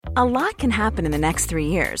A lot can happen in the next 3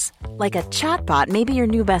 years. Like a chatbot may be your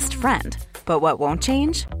new best friend. But what won't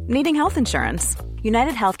change? Needing health insurance.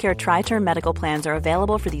 United Healthcare Tri-Term Medical Plans are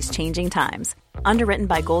available for these changing times. Underwritten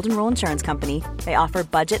by Golden Rule Insurance Company, they offer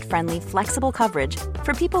budget-friendly, flexible coverage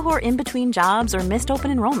for people who are in between jobs or missed open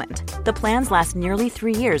enrollment. The plans last nearly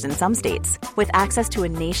 3 years in some states, with access to a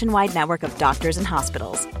nationwide network of doctors and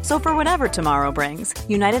hospitals. So for whatever tomorrow brings,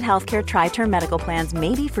 United Healthcare Tri-Term Medical Plans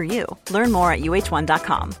may be for you. Learn more at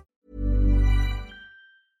uh1.com.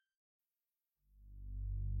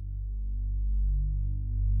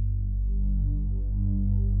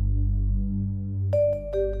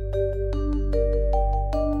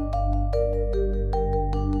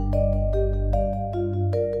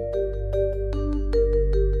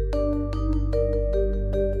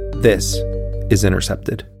 This is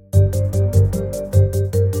Intercepted.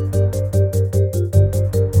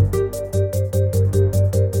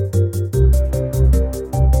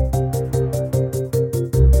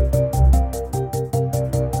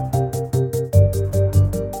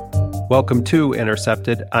 Welcome to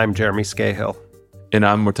Intercepted. I'm Jeremy Scahill. And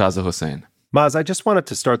I'm Murtaza Hussain. Maz, I just wanted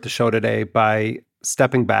to start the show today by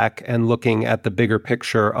stepping back and looking at the bigger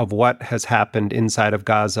picture of what has happened inside of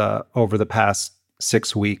Gaza over the past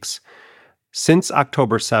 6 weeks. Since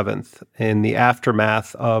October 7th, in the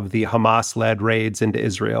aftermath of the Hamas-led raids into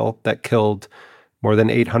Israel that killed more than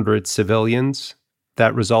 800 civilians,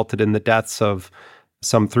 that resulted in the deaths of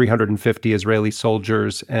some 350 Israeli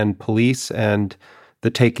soldiers and police and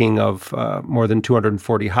the taking of more than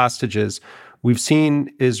 240 hostages, we've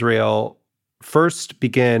seen Israel first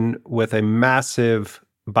begin with a massive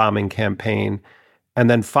bombing campaign and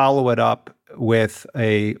then follow it up with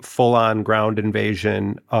a full-on ground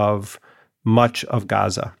invasion of much of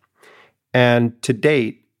Gaza. And to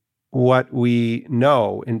date, what we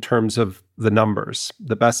know in terms of the numbers,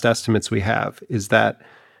 the best estimates we have, is that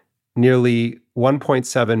nearly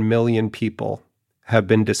 1.7 million people have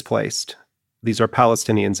been displaced. These are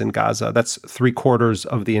Palestinians in Gaza. That's 3/4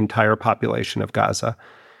 of the entire population of Gaza.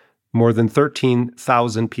 More than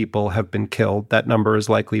 13,000 people have been killed. That number is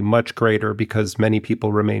likely much greater because many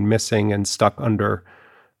people remain missing and stuck under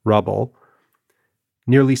rubble.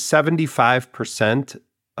 Nearly 75%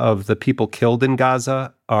 of the people killed in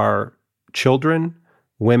Gaza are children,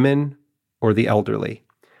 women, or the elderly.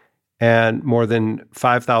 And more than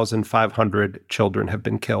 5,500 children have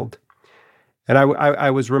been killed. And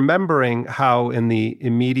I was remembering how in the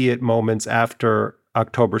immediate moments after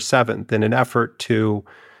October 7th, in an effort to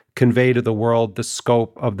convey to the world the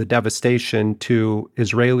scope of the devastation to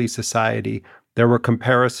Israeli society, there were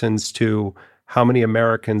comparisons to how many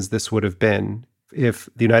Americans this would have been if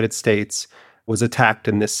the United States was attacked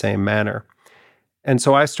in this same manner. And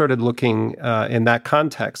so I started looking in that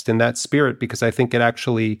context, in that spirit, because I think it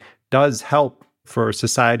actually does help for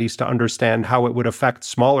societies to understand how it would affect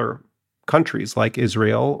smaller countries like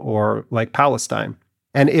Israel or like Palestine.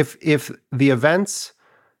 And if the events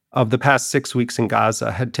of the past 6 weeks in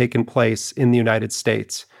Gaza had taken place in the United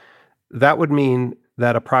States, that would mean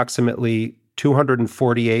that approximately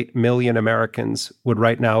 248 million Americans would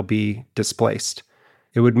right now be displaced.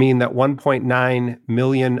 It would mean that 1.9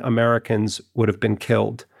 million Americans would have been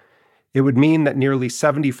killed. It would mean that nearly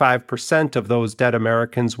 75% of those dead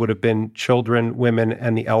Americans would have been children, women,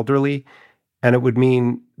 and the elderly. And it would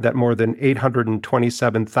mean that more than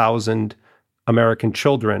 827,000 American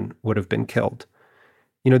children would have been killed.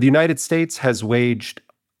 You know, the United States has waged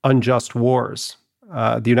unjust wars.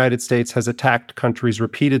 The United States has attacked countries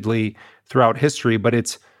repeatedly throughout history, but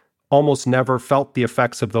it's almost never felt the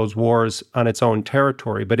effects of those wars on its own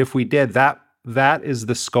territory. But if we did, that is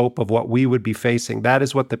the scope of what we would be facing. That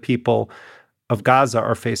is what the people of Gaza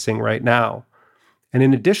are facing right now. And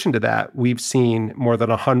in addition to that, we've seen more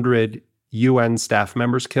than 100 UN staff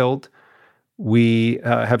members killed. We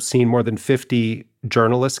have seen more than 50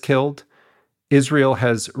 journalists killed. Israel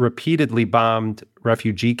has repeatedly bombed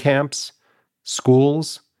refugee camps,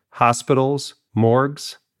 schools, hospitals,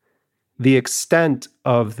 morgues. The extent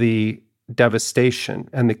of the devastation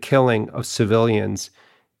and the killing of civilians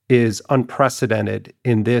is unprecedented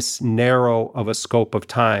in this narrow of a scope of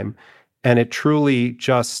time. And it truly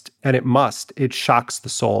it shocks the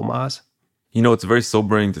soul, Maz. You know, it's very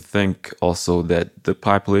sobering to think also that the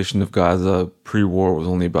population of Gaza pre-war was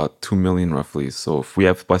only about 2 million roughly. So if we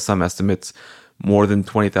have, by some estimates, more than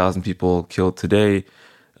 20,000 people killed today,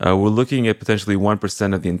 we're looking at potentially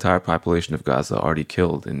 1% of the entire population of Gaza already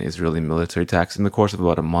killed in Israeli military attacks in the course of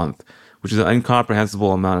about a month, which is an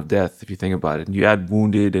incomprehensible amount of death if you think about it. And you add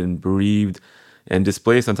wounded and bereaved and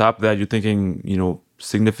displaced on top of that, you're thinking,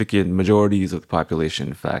 significant majorities of the population,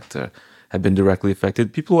 in fact, have been directly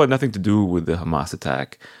affected. People who had nothing to do with the Hamas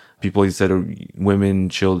attack. People, he said, are women,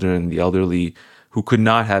 children, the elderly, who could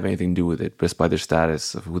not have anything to do with it just by their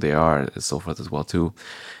status of who they are and so forth as well, too.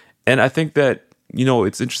 And I think that,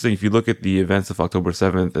 it's interesting if you look at the events of October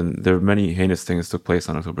 7th, and there are many heinous things that took place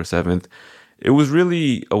on October 7th. It was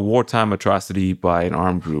really a wartime atrocity by an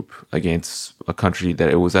armed group against a country that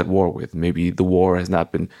it was at war with. Maybe the war was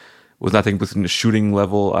not taking place in a shooting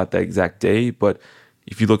level at that exact day, but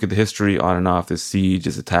if you look at the history on and off, the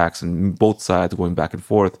sieges, attacks, and both sides going back and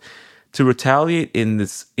forth, to retaliate in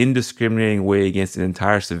this indiscriminating way against an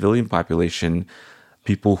entire civilian population,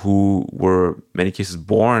 people who were, in many cases,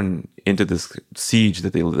 born into this siege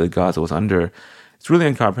that Gaza was under, it's really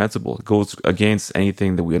incomprehensible. It goes against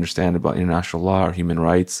anything that we understand about international law or human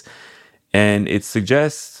rights. And it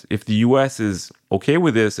suggests if the U.S. is okay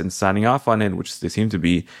with this and signing off on it, which they seem to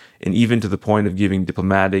be, and even to the point of giving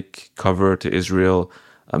diplomatic cover to Israel,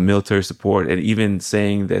 military support, and even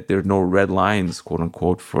saying that there are no red lines, quote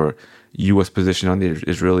unquote, for U.S. position on the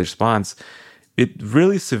Israeli response, it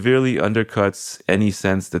really severely undercuts any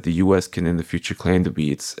sense that the U.S. can in the future claim to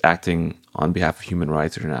be it's acting on behalf of human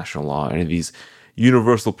rights or international law, any of these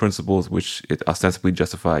universal principles which it ostensibly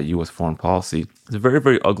justify U.S. foreign policy. It's a very,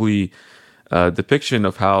 very ugly depiction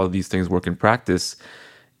of how these things work in practice.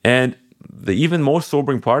 And the even more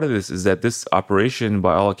sobering part of this is that this operation,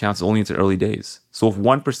 by all accounts, is only into early days. So if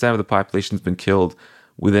 1% of the population has been killed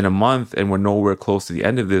within a month and we're nowhere close to the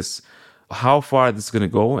end of this, how far is this going to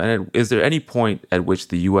go? And is there any point at which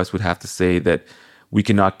the U.S. would have to say that we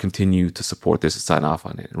cannot continue to support this and sign off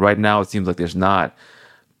on it? Right now, it seems like there's not.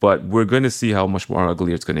 But we're going to see how much more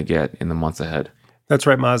ugly it's going to get in the months ahead. That's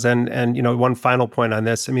right, Maz. And one final point on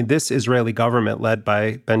this. I mean, this Israeli government led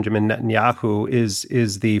by Benjamin Netanyahu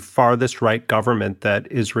is the farthest right government that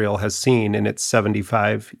Israel has seen in its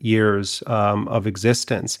 75 years of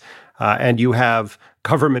existence. And you have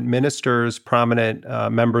government ministers, prominent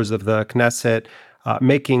members of the Knesset,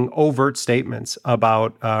 making overt statements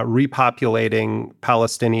about repopulating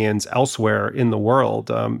Palestinians elsewhere in the world.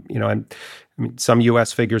 Some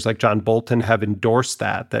U.S. figures like John Bolton have endorsed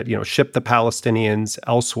that ship the Palestinians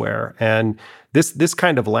elsewhere. And this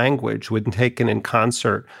kind of language, when taken in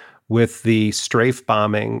concert with the strafe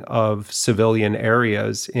bombing of civilian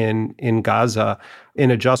areas in Gaza,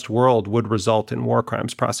 in a just world, would result in war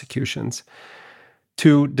crimes prosecutions.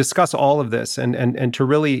 To discuss all of this and to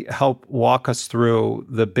really help walk us through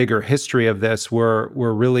the bigger history of this, we're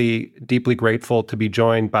really deeply grateful to be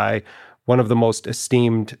joined by one of the most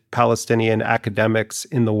esteemed Palestinian academics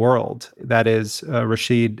in the world. That is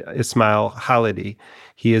Rashid Ismail Khalidi.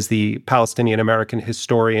 He is the Palestinian-American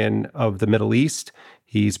historian of the Middle East.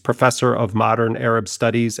 He's professor of modern Arab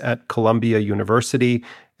studies at Columbia University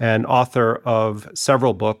and author of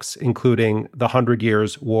several books, including The 100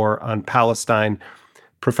 Years' War on Palestine.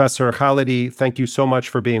 Professor Khalidi, thank you so much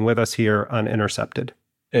for being with us here on Intercepted.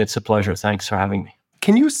 It's a pleasure. Thanks for having me.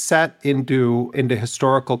 Can you set into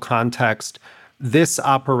historical context this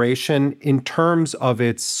operation in terms of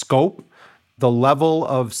its scope, the level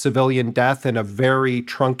of civilian death in a very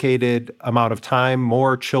truncated amount of time,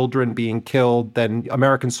 more children being killed than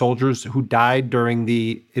American soldiers who died during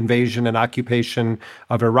the invasion and occupation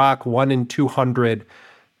of Iraq, 1 in 200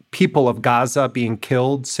 people of Gaza being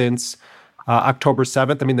killed since October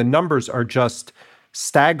 7th? I mean, the numbers are just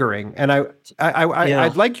staggering. And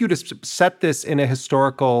I'd like you to set this in a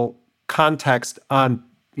historical context on,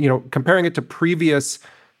 comparing it to previous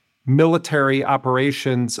military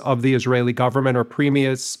operations of the Israeli government or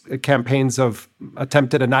previous campaigns of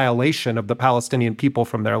attempted annihilation of the Palestinian people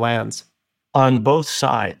from their lands. On both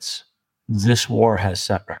sides, this war has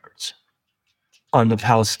set records. On the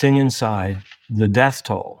Palestinian side, the death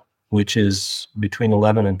toll, which is between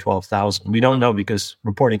 11 and 12,000. We don't know because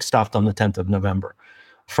reporting stopped on the 10th of November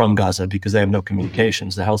from Gaza because they have no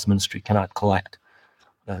communications. The health ministry cannot collect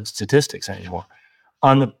statistics anymore.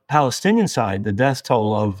 On the Palestinian side, the death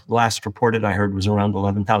toll of last reported I heard was around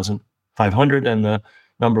 11,500 and the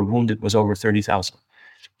number of wounded was over 30,000.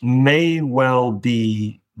 May well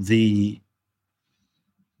be the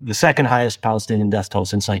second highest Palestinian death toll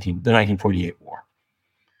since the 1948 war.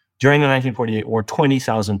 During the 1948 war,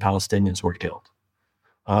 20,000 Palestinians were killed,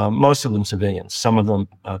 most of them civilians, some of them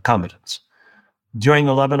combatants. During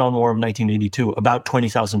the Lebanon War of 1982, about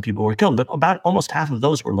 20,000 people were killed, but about almost half of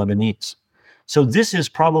those were Lebanese. So this is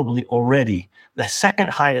probably already the second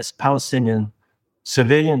highest Palestinian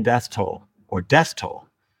civilian death toll,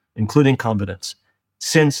 including combatants,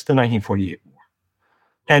 since the 1948 war.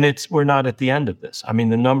 And we're not at the end of this. I mean,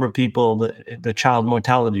 the number of people, the child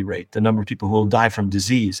mortality rate, the number of people who will die from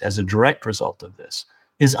disease as a direct result of this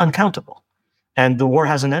is uncountable. And the war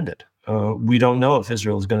hasn't ended. we don't know if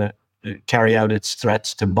Israel is going to carry out its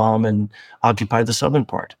threats to bomb and occupy the southern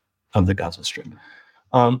part of the Gaza Strip.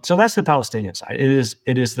 So that's the Palestinian side.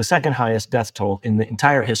 It is the second highest death toll in the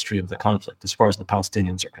entire history of the conflict, as far as the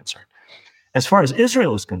Palestinians are concerned. As far as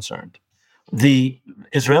Israel is concerned, the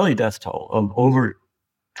Israeli death toll of over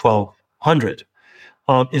 1,200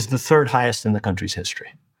 is the third highest in the country's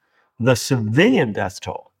history. The civilian death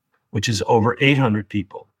toll, which is over 800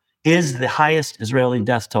 people, is the highest Israeli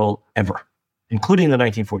death toll ever, including the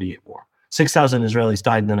 1948 war. 6,000 Israelis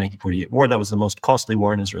died in the 1948 war. That was the most costly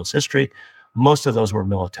war in Israel's history. Most of those were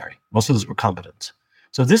military. Most of those were combatants.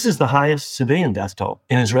 So this is the highest civilian death toll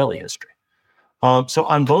in Israeli history. So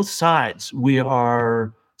on both sides, we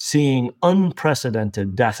are seeing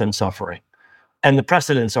unprecedented death and suffering. And the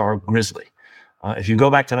precedents are grisly. If you go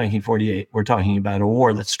back to 1948, we're talking about a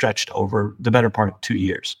war that stretched over the better part of 2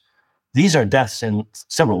 years. These are deaths in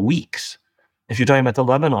several weeks. If you're talking about the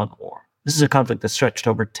Lebanon war, this is a conflict that stretched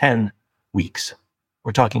over 10 weeks.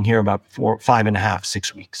 We're talking here about 5.5,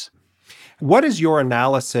 6 weeks. What is your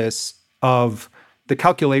analysis of the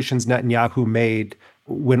calculations Netanyahu made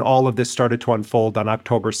when all of this started to unfold on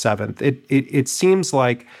October 7th? It seems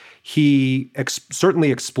like he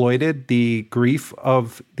certainly exploited the grief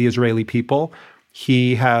of the Israeli people.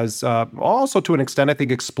 He has also, to an extent, I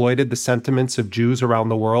think, exploited the sentiments of Jews around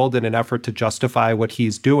the world in an effort to justify what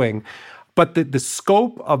he's doing. But the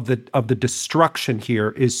scope of the destruction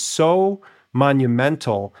here is so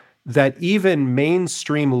monumental that even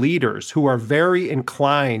mainstream leaders who are very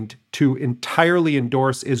inclined to entirely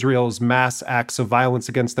endorse Israel's mass acts of violence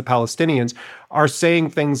against the Palestinians are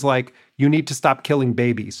saying things like, you need to stop killing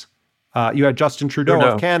babies. You had Justin Trudeau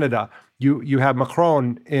of Canada. You have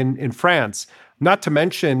Macron in France. Not to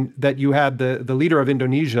mention that you had the leader of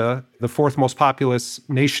Indonesia, the fourth most populous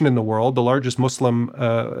nation in the world, the largest Muslim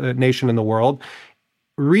nation in the world,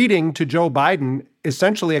 reading to Joe Biden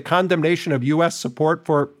essentially a condemnation of U.S. support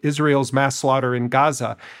for Israel's mass slaughter in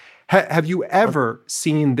Gaza. Have you ever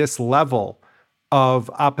seen this level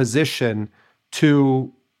of opposition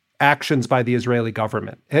to actions by the Israeli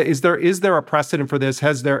government? Is there a precedent for this?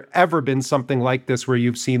 Has there ever been something like this where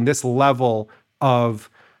you've seen this level of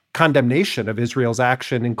condemnation of Israel's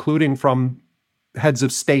action, including from heads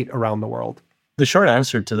of state around the world? The short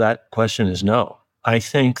answer to that question is no. I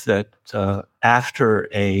think that after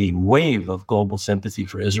a wave of global sympathy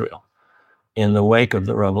for Israel, in the wake of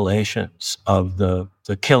the revelations of the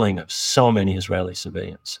killing of so many Israeli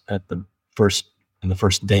civilians in the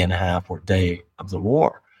first day and a half or day of the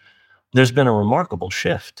war, there's been a remarkable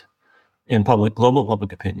shift in global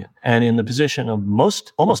public opinion and in the position of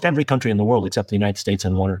almost every country in the world except the United States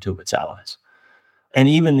and one or two of its allies. And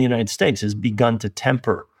even the United States has begun to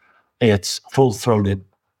temper its full-throated,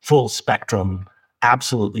 full-spectrum,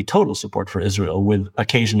 absolutely total support for Israel with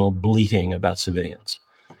occasional bleating about civilians,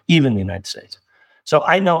 even the United States. So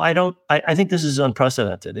I think this is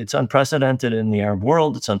unprecedented. It's unprecedented in the Arab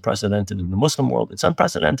world. It's unprecedented in the Muslim world. It's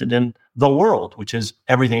unprecedented in the world, which is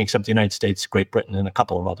everything except the United States, Great Britain, and a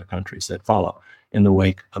couple of other countries that follow in the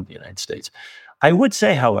wake of the United States. I would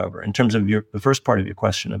say, however, in terms of the first part of your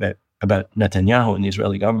question about Netanyahu and the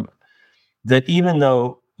Israeli government, that even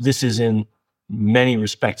though this is in many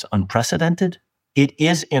respects unprecedented, it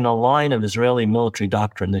is in a line of Israeli military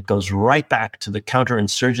doctrine that goes right back to the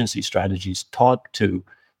counterinsurgency strategies taught to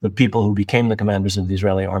the people who became the commanders of the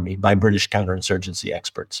Israeli army by British counterinsurgency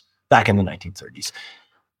experts back in the 1930s.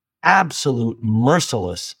 Absolute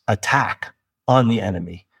merciless attack on the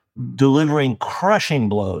enemy, delivering crushing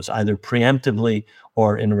blows, either preemptively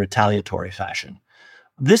or in a retaliatory fashion.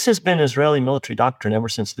 This has been Israeli military doctrine ever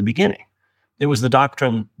since the beginning. It was the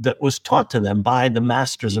doctrine that was taught to them by the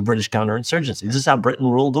masters of British counterinsurgency. This is how Britain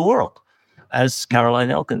ruled the world. As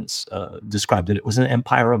Caroline Elkins described it, it was an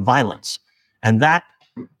empire of violence. And that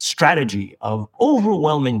strategy of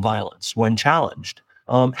overwhelming violence when challenged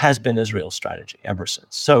has been Israel's strategy ever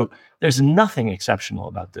since. So there's nothing exceptional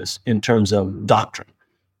about this in terms of doctrine.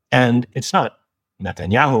 And it's not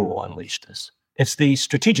Netanyahu who unleashed this. It's the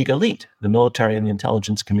strategic elite, the military and the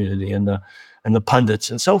intelligence community and the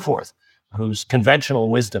pundits and so forth, whose conventional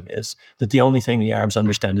wisdom is that the only thing the Arabs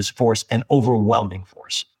understand is force and overwhelming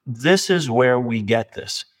force. This is where we get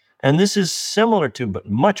this. And this is similar to, but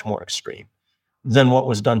much more extreme, than what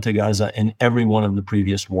was done to Gaza in every one of the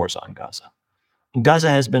previous wars on Gaza. Gaza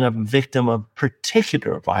has been a victim of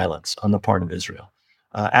particular violence on the part of Israel.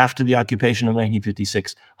 After the occupation of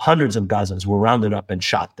 1956, hundreds of Gazans were rounded up and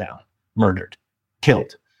shot down, murdered,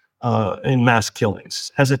 killed in mass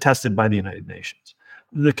killings, as attested by the United Nations.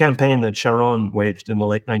 The campaign that Sharon waged in the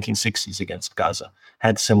late 1960s against Gaza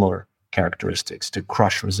had similar characteristics to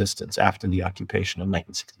crush resistance after the occupation of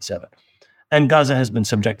 1967. And Gaza has been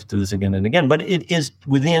subjected to this again and again, but it is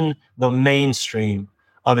within the mainstream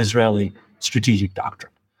of Israeli strategic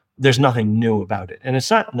doctrine. There's nothing new about it. And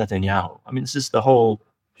it's not Netanyahu. I mean, this is the whole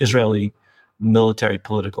Israeli military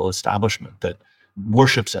political establishment that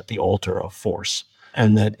worships at the altar of force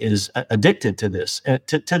and that is addicted to this,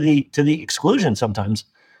 to the exclusion sometimes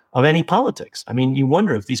of any politics. I mean, you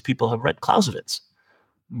wonder if these people have read Clausewitz.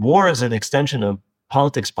 War is an extension of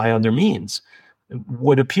politics by other means.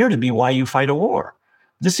 Would appear to be why you fight a war.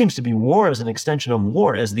 This seems to be war as an extension of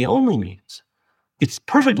war as the only means. It's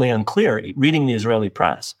perfectly unclear, reading the Israeli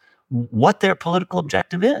press, what their political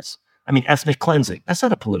objective is. I mean, ethnic cleansing, that's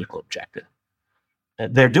not a political objective.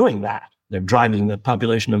 They're doing that. They're driving the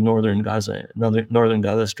population of northern Gaza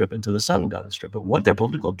Strip into the southern Gaza Strip. But what their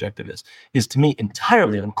political objective is to me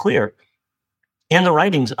entirely unclear in the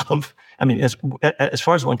writings of, I mean, as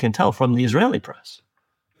far as one can tell from the Israeli press.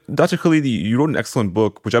 Dr. Khalidi, you wrote an excellent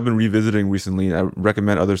book, which I've been revisiting recently, and I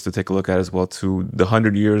recommend others to take a look at as well, too, The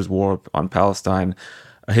 100 Years War on Palestine,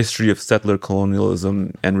 A History of Settler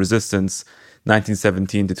Colonialism and Resistance,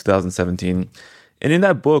 1917 to 2017. And in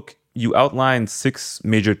that book, you outline 6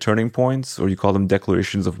 major turning points, or you call them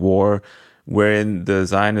declarations of war, wherein the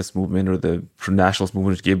Zionist movement or the nationalist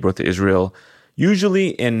movement which gave birth to Israel, usually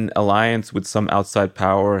in alliance with some outside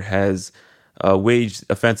power, has waged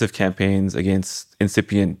offensive campaigns against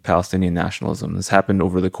incipient Palestinian nationalism. This happened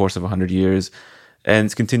over the course of 100 years, and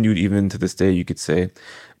it's continued even to this day, you could say.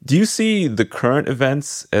 Do you see the current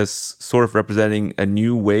events as sort of representing a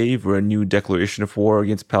new wave or a new declaration of war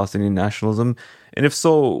against Palestinian nationalism? And if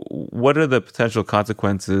so, what are the potential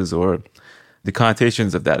consequences or the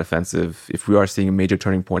connotations of that offensive if we are seeing a major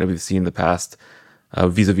turning point that we've seen in the past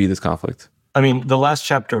vis-a-vis this conflict? I mean, the last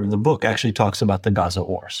chapter of the book actually talks about the Gaza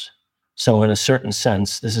wars. So in a certain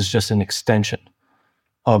sense, this is just an extension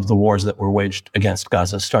of the wars that were waged against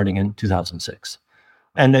Gaza starting in 2006.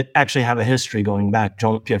 And that actually have a history going back.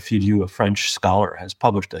 Jean-Pierre Filiou, a French scholar, has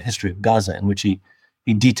published a history of Gaza in which he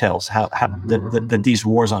details how that these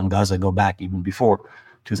wars on Gaza go back even before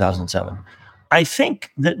 2007. I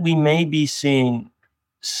think that we may be seeing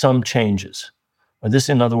some changes. Or this,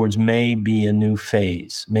 in other words, may be a new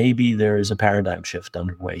phase. Maybe there is a paradigm shift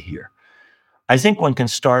underway here. I think one can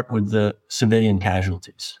start with the civilian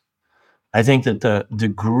casualties. I think that the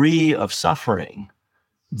degree of suffering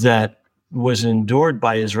that was endured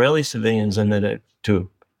by Israeli civilians and that to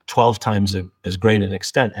 12 times as great an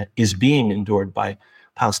extent is being endured by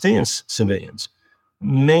Palestinian civilians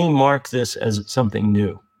may mark this as something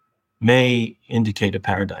new, may indicate a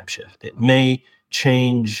paradigm shift. It may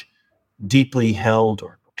change deeply held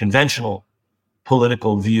or conventional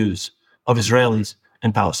political views of Israelis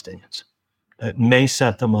and Palestinians. It may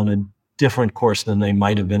set them on a different course than they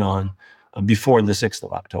might have been on before the 6th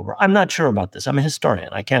of October. I'm not sure about this. I'm a historian.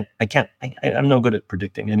 I'm no good at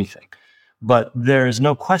predicting anything. But there is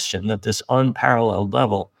no question that this unparalleled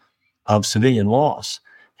level of civilian loss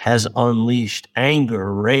has unleashed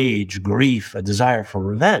anger, rage, grief, a desire for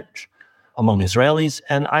revenge among Israelis,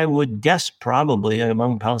 and I would guess probably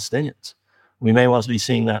among Palestinians. We may well be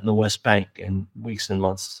seeing that in the West Bank in weeks and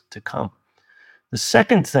months to come. The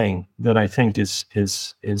second thing that I think is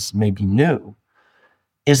maybe new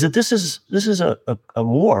is that this is a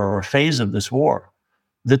war or a phase of this war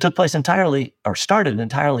that took place entirely or started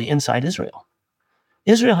entirely inside Israel.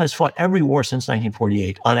 Israel has fought every war since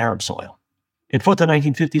 1948 on Arab soil. It fought the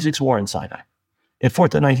 1956 war in Sinai. It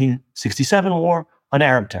fought the 1967 war on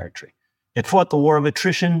Arab territory. It fought the war of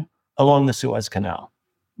attrition along the Suez Canal,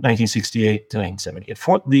 1968 to 1970. It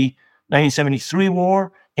fought the 1973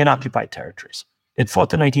 war in occupied territories. It fought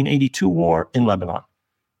the 1982 war in Lebanon.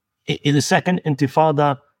 The second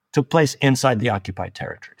Intifada took place inside the occupied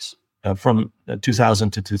territories from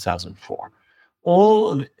 2000 to 2004.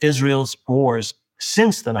 All of Israel's wars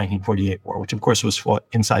since the 1948 war, which of course was fought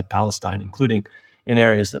inside Palestine, including in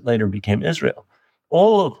areas that later became Israel,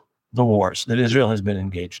 all of the wars that Israel has been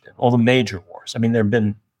engaged in, all the major wars. I mean, there have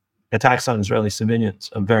been attacks on Israeli civilians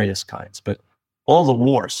of various kinds, but all the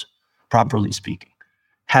wars, properly speaking,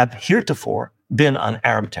 have heretofore been on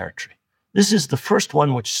Arab territory. This is the first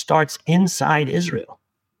one which starts inside Israel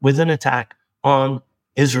with an attack on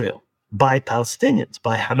Israel by Palestinians,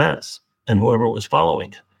 by Hamas and whoever was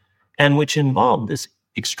following it, and which involved this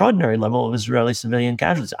extraordinary level of Israeli civilian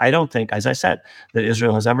casualties. I don't think, as I said, that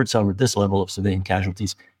Israel has ever suffered this level of civilian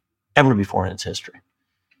casualties ever before in its history.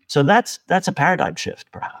 So that's a paradigm shift,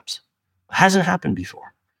 perhaps. It hasn't happened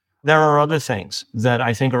before. There are other things that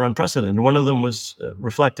I think are unprecedented. One of them was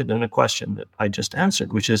reflected in a question that I just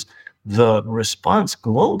answered, which is the response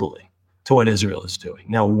globally to what Israel is doing.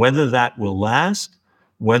 Now, whether that will last,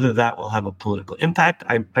 whether that will have a political impact,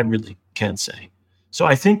 I really can't say. So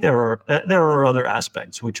I think there are other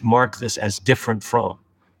aspects which mark this as different from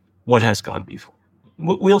what has gone before.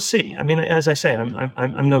 We'll see. I mean, as I say,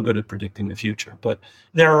 I'm no good at predicting the future, but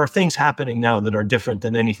there are things happening now that are different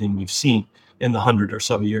than anything we've seen in the 100 or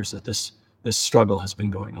so years that this struggle has been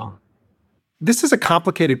going on. This is a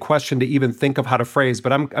complicated question to even think of how to phrase,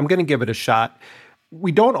 but I'm going to give it a shot.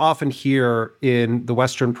 We don't often hear in the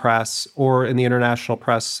Western press or in the international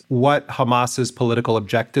press what Hamas's political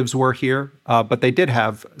objectives were here, but they did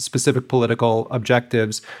have specific political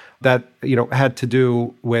objectives that had to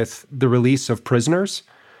do with the release of prisoners.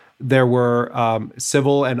 There were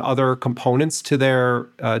civil and other components to their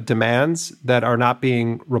demands that are not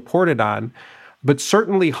being reported on, but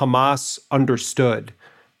certainly Hamas understood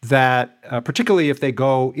that, particularly if they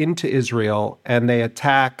go into Israel and they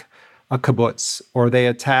attack a kibbutz or they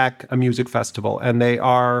attack a music festival and they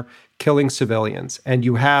are killing civilians, and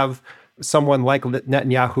you have someone like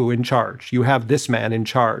Netanyahu in charge, you have this man in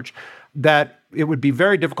charge, that it would be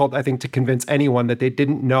very difficult, I think, to convince anyone that they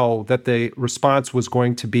didn't know that the response was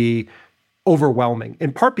going to be overwhelming,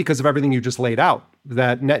 in part because of everything you just laid out,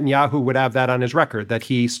 that Netanyahu would have that on his record, that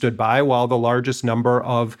he stood by while the largest number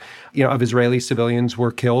of Israeli civilians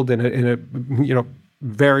were killed in a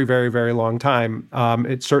very, very, very long time.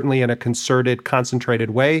 It's certainly in a concerted, concentrated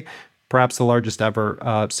way, perhaps the largest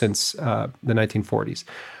ever since the 1940s.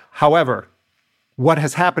 However, what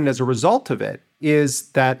has happened as a result of it is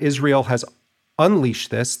that Israel has unleashed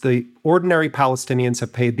this. The ordinary Palestinians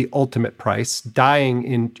have paid the ultimate price, dying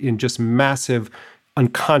in just massive,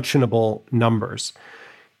 unconscionable numbers.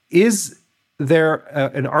 Is there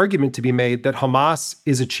an argument to be made that Hamas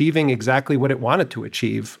is achieving exactly what it wanted to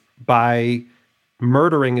achieve by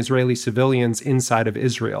murdering Israeli civilians inside of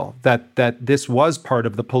Israel, that this was part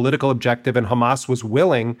of the political objective and Hamas was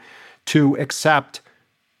willing to accept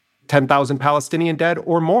 10,000 Palestinian dead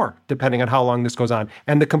or more, depending on how long this goes on,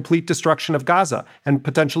 and the complete destruction of Gaza and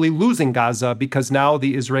potentially losing Gaza because now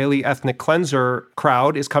the Israeli ethnic cleanser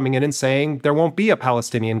crowd is coming in and saying there won't be a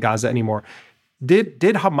Palestinian Gaza anymore. Did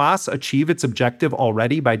Hamas achieve its objective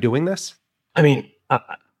already by doing this? I mean,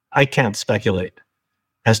 I can't speculate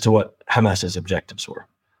as to what Hamas's objectives were.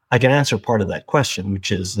 I can answer part of that question,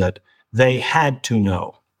 which is that they had to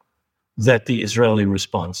know that the Israeli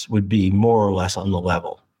response would be more or less on the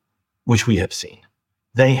level which we have seen.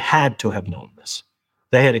 They had to have known this.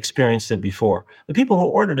 They had experienced it before. The people who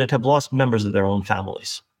ordered it have lost members of their own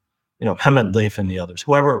families. Hamad Leif and the others,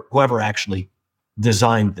 whoever actually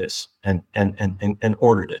designed this and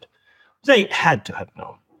ordered it. They had to have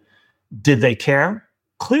known. Did they care?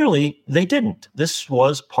 Clearly, they didn't. This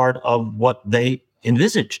was part of what they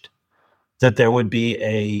envisaged, that there would be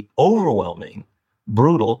a overwhelming,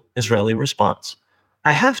 brutal Israeli response.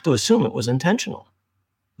 I have to assume it was intentional,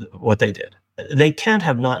 what they did. They can't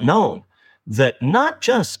have not known that not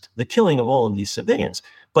just the killing of all of these civilians,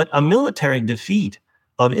 but a military defeat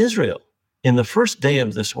of Israel in the first day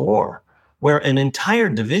of this war, where an entire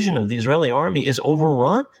division of the Israeli army is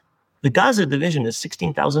overrun. The Gaza division is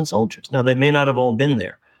 16,000 soldiers. Now, they may not have all been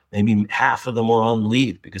there. Maybe half of them were on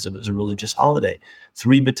leave because it was a religious holiday.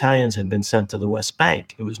 3 battalions had been sent to the West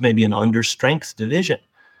Bank. It was maybe an under-strength division.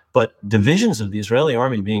 But divisions of the Israeli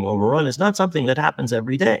army being overrun is not something that happens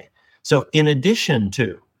every day. So in addition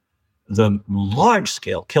to the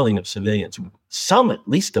large-scale killing of civilians, some at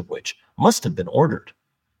least of which must have been ordered,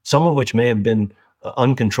 some of which may have been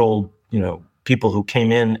uncontrolled, people who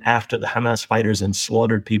came in after the Hamas fighters and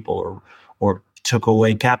slaughtered people or took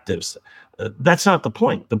away captives. That's not the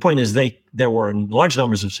point. The point is there were large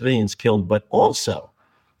numbers of civilians killed, but also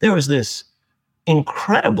there was this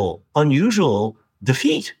incredible, unusual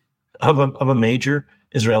defeat of a major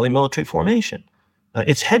Israeli military formation.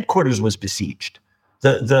 Its headquarters was besieged.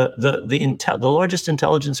 The largest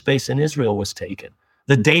intelligence base in Israel was taken.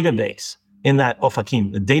 The database in that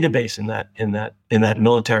Ofakim, the database in that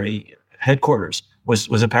military headquarters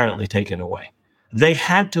was apparently taken away. They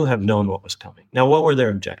had to have known what was coming. Now, what were their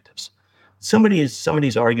objectives?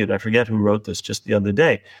 Somebody's argued, I forget who wrote this just the other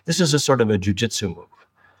day, this is a sort of a jujitsu move.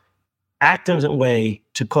 Act in a way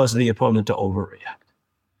to cause the opponent to overreact.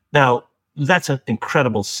 Now, that's an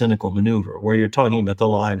incredible cynical maneuver where you're talking about the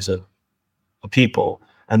lives of people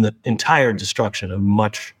and the entire destruction of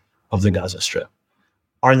much of the Gaza Strip.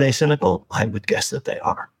 Are they cynical? I would guess that they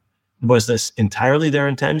are. Was this entirely their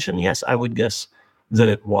intention? Yes, I would guess that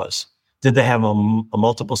it was. Did they have a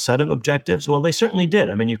multiple set of objectives? Well, they certainly did.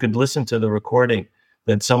 I mean, you could listen to the recording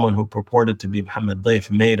that someone who purported to be Hamad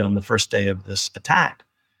Leif made on the first day of this attack.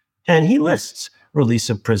 And he lists release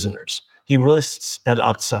of prisoners, He lists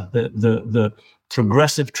Al-Aqsa, the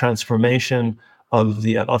progressive transformation of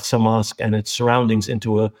the Al-Aqsa Mosque and its surroundings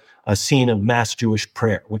into a scene of mass Jewish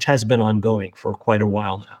prayer, which has been ongoing for quite a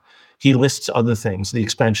while now. He lists other things, the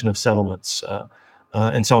expansion of settlements,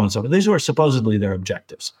 and so on and so forth. These were supposedly their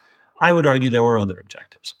objectives. I would argue there were other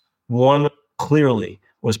objectives. One clearly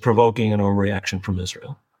was provoking an overreaction from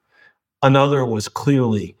Israel. Another was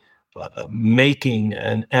clearly making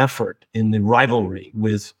an effort in the rivalry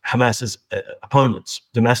with Hamas's opponents,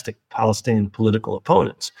 domestic Palestinian political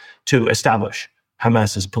opponents, to establish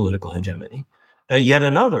Hamas's political hegemony. Yet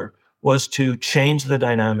another was to change the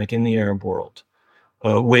dynamic in the Arab world,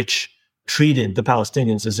 which treated the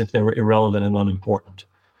Palestinians as if they were irrelevant and unimportant,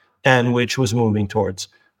 and which was moving towards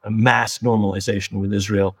a mass normalization with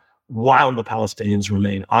Israel while the Palestinians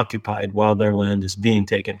remain occupied, while their land is being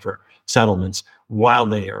taken for settlements, while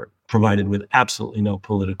they are provided with absolutely no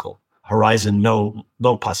political horizon, no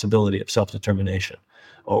possibility of self-determination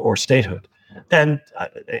or statehood. And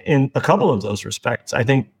in a couple of those respects, I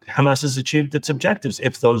think Hamas has achieved its objectives,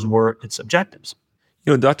 if those were its objectives.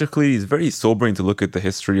 Dr. Khalidi, it's very sobering to look at the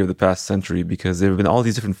history of the past century because there have been all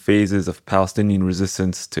these different phases of Palestinian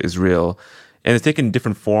resistance to Israel, and it's taken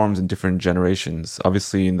different forms in different generations.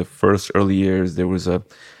 Obviously, in the first early years, there was a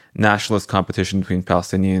nationalist competition between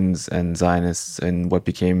Palestinians and Zionists and what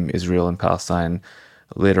became Israel and Palestine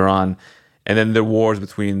later on. And then there were wars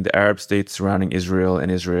between the Arab states surrounding Israel,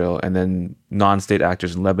 and then non-state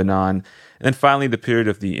actors in Lebanon. And then finally, the period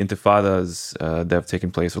of the intifadas that have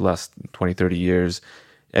taken place for the last 20, 30 years.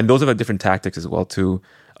 And those have had different tactics as well, too.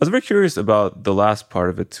 I was very curious about the last part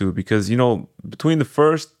of it, too, because, between the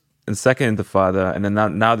first and second intifada, and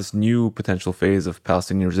then now this new potential phase of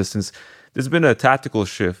Palestinian resistance, there's been a tactical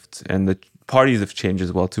shift, and the parties have changed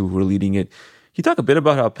as well, too, who are leading it. Can you talk a bit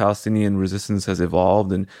about how Palestinian resistance has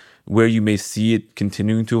evolved and where you may see it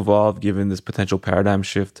continuing to evolve given this potential paradigm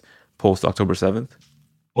shift post-October 7th?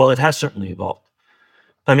 Well, it has certainly evolved.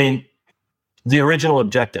 I mean, the original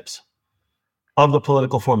objectives of the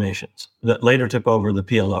political formations that later took over the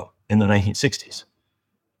PLO in the 1960s,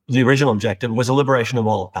 the original objective was a liberation of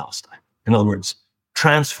all of Palestine. In other words,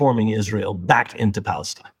 transforming Israel back into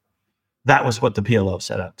Palestine. That was what the PLO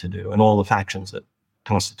set out to do, and all the factions that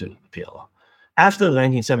constituted the PLO. After the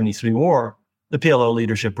 1973 war, the PLO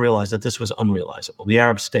leadership realized that this was unrealizable. The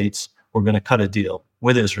Arab states were going to cut a deal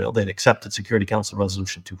with Israel. They'd accepted Security Council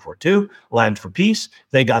Resolution 242, land for peace.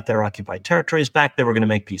 They got their occupied territories back. They were going to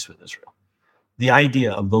make peace with Israel. The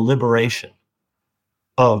idea of the liberation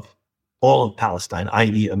of all of Palestine,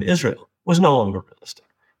 i.e. of Israel, was no longer realistic.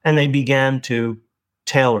 And they began to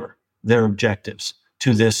tailor their objectives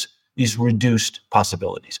to these reduced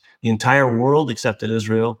possibilities. The entire world accepted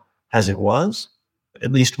Israel as it was,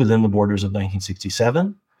 at least within the borders of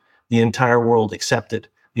 1967. The entire world accepted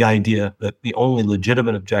the idea that the only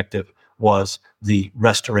legitimate objective was the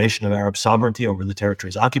restoration of Arab sovereignty over the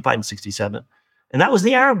territories occupied in 67. And that was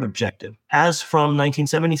the Arab objective, as from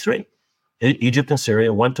 1973. Egypt and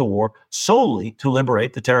Syria went to war solely to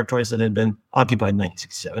liberate the territories that had been occupied in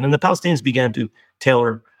 1967. And the Palestinians began to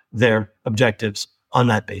tailor their objectives on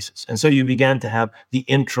that basis. And so you began to have the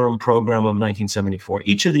interim program of 1974.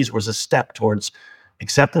 Each of these was a step towards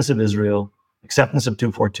acceptance of Israel, acceptance of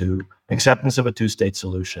 242, acceptance of a two-state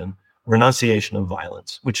solution, renunciation of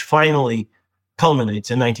violence, which finally culminates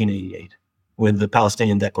in 1988 with the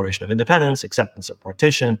Palestinian Declaration of Independence, acceptance of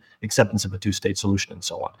partition, acceptance of a two-state solution, and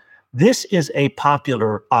so on. This is a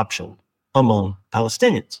popular option among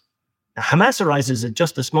Palestinians. Now, Hamas arises at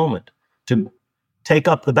just this moment to take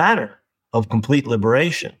up the banner of complete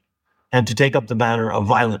liberation and to take up the banner of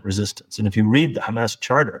violent resistance. And if you read the Hamas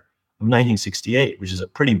Charter of 1968, which is a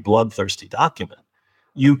pretty bloodthirsty document,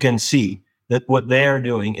 you can see that what they are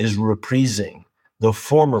doing is reprising the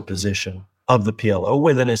former position of the PLO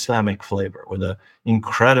with an Islamic flavor, with an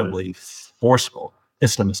incredibly forceful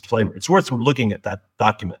Islamist flavor. It's worth looking at that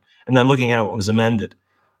document and then looking at what was amended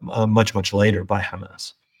much, much later by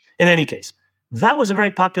Hamas. In any case, that was a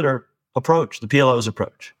very popular approach, the PLO's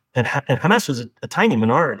approach. And Hamas was a tiny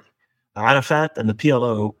minority. Arafat and the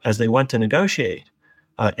PLO, as they went to negotiate,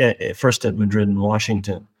 first at Madrid and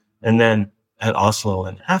Washington, and then at Oslo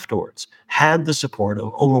and afterwards, had the support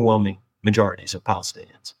of overwhelming majorities of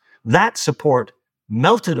Palestinians. That support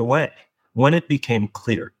melted away when it became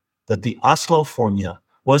clear that the Oslo formula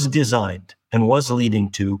was designed and was leading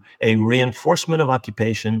to a reinforcement of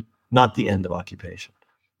occupation, not the end of occupation.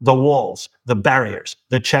 The walls, the barriers,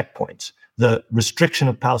 the checkpoints, the restriction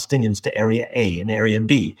of Palestinians to Area A and Area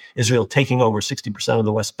B, Israel taking over 60% of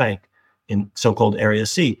the West Bank in so-called Area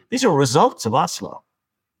C. These are results of Oslo.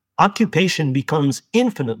 Occupation becomes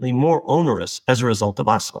infinitely more onerous as a result of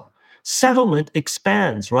Oslo. settlement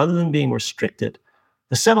expands rather than being restricted.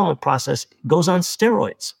 The settlement process goes on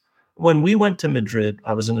steroids. When we went to Madrid,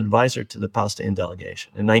 I was an advisor to the Palestinian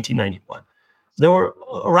delegation in 1991. There were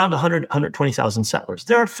around 120,000 settlers.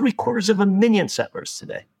 There are 750,000 settlers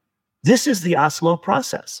today. This is the Oslo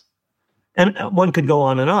process. And one could go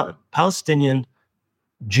on and on. Palestinian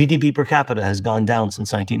GDP per capita has gone down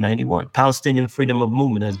since 1991. Palestinian freedom of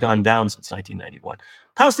movement has gone down since 1991.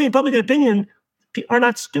 Palestinian public opinion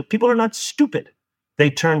people are not stupid. They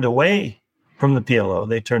turned away from the PLO.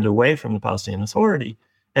 They turned away from the Palestinian Authority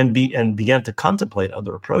and began to contemplate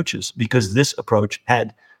other approaches because this approach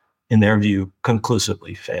had, in their view,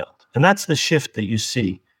 conclusively failed. And that's the shift that you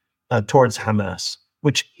see towards Hamas,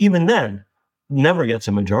 which even then never gets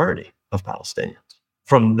a majority of Palestinians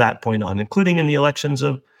from that point on, including in the elections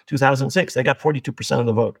of 2006. They got 42% of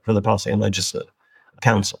the vote for the Palestinian Legislative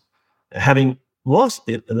Council, having lost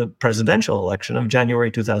the presidential election of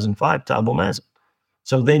January 2005 to Abu Mazen.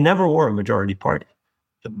 So they never were a majority party.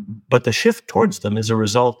 But the shift towards them is a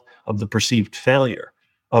result of the perceived failure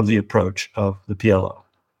of the approach of the PLO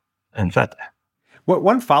and Fatah.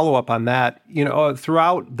 One follow-up on that,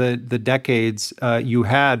 throughout the decades, you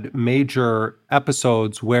had major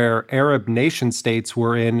episodes where Arab nation states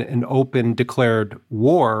were in an open declared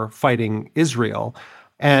war fighting Israel.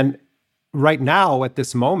 And right now, at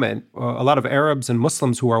this moment, a lot of Arabs and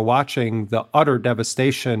Muslims who are watching the utter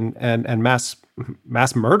devastation and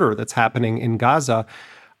mass murder that's happening in Gaza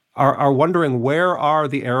are wondering, where are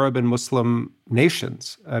the Arab and Muslim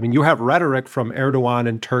nations? I mean, you have rhetoric from Erdogan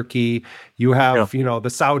and Turkey. You have, the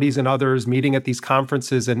Saudis and others meeting at these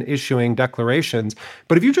conferences and issuing declarations.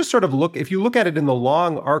 But if you just sort of look at it in the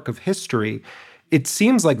long arc of history, it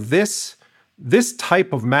seems like this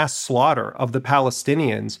type of mass slaughter of the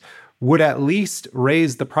Palestinians would at least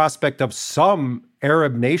raise the prospect of some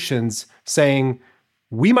Arab nations saying,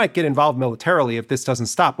 we might get involved militarily if this doesn't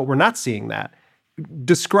stop, but we're not seeing that.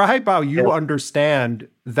 Describe how you understand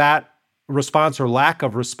that response or lack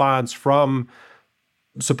of response from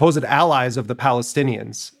supposed allies of the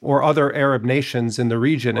Palestinians or other Arab nations in the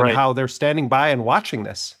region, and how they're standing by and watching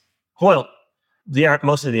this. Well,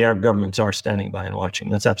 most of the Arab governments are standing by and watching.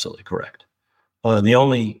 That's absolutely correct. The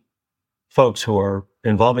only folks who are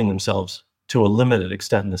involving themselves to a limited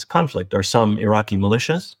extent in this conflict are some Iraqi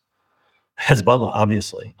militias, Hezbollah,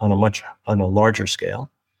 obviously, on a larger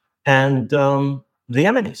scale, and the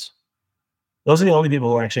Yemenis. Those are the only people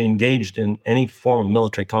who are actually engaged in any form of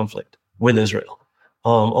military conflict with Israel,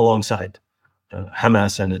 alongside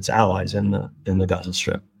Hamas and its allies in the Gaza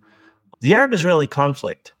Strip. The Arab-Israeli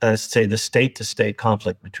conflict, say the state-to-state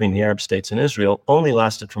conflict between the Arab states and Israel, only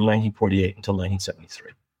lasted from 1948 until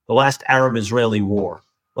 1973. The last Arab-Israeli war,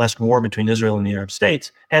 last war between Israel and the Arab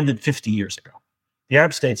states, ended 50 years ago. The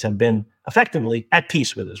Arab states have been effectively at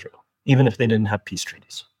peace with Israel, even if they didn't have peace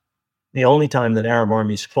treaties. The only time that Arab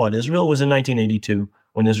armies fought Israel was in 1982,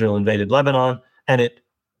 when Israel invaded Lebanon, and it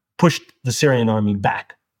pushed the Syrian army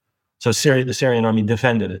back. So the Syrian army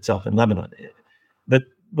defended itself in Lebanon. But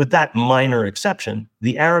with that minor exception,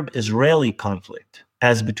 the Arab-Israeli conflict,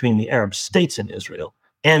 as between the Arab states and Israel,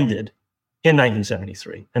 ended in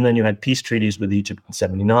 1973. And then you had peace treaties with Egypt in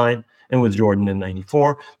 79 and with Jordan in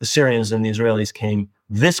 94. The Syrians and the Israelis came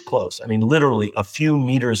this close. I mean, literally a few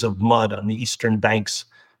meters of mud on the eastern banks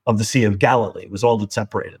of the Sea of Galilee was all that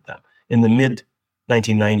separated them in the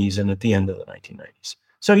mid-1990s and at the end of the 1990s.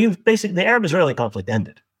 So the Arab-Israeli conflict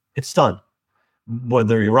ended. It's done.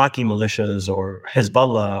 Whether Iraqi militias or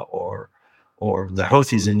Hezbollah or the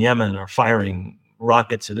Houthis in Yemen are firing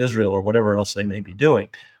rockets at Israel or whatever else they may be doing,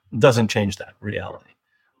 doesn't change that reality.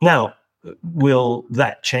 Now, will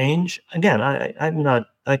that change? Again,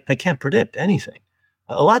 I can't predict anything.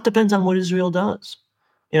 A lot depends on what Israel does.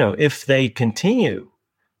 If they continue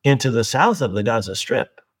into the south of the Gaza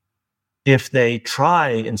Strip, if they try,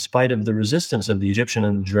 in spite of the resistance of the Egyptian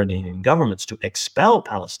and the Jordanian governments, to expel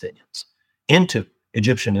Palestinians into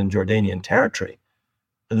Egyptian and Jordanian territory,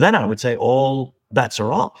 then I would say all bets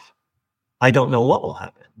are off. I don't know what will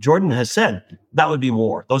happen. Jordan has said that would be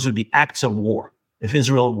war. Those would be acts of war. If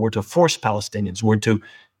Israel were to force Palestinians, were to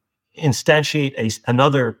instantiate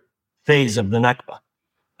another phase of the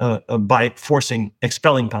Nakba by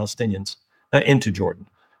expelling Palestinians into Jordan.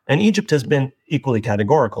 And Egypt has been equally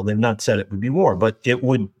categorical. They've not said it would be war, but it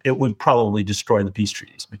would probably destroy the peace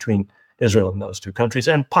treaties between Israel and those two countries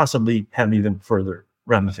and possibly have even further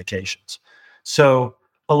ramifications. So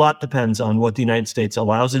a lot depends on what the United States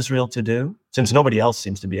allows Israel to do, since nobody else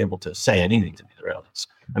seems to be able to say anything to the Israelis.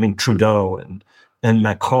 I mean, Trudeau and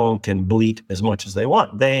Macron can bleat as much as they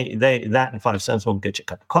want. That and 5 cents won't get you a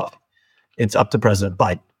cup of coffee. It's up to President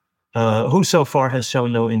Biden. who so far has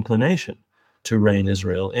shown no inclination to rein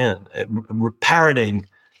Israel in, parroting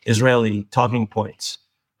Israeli talking points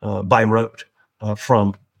by rote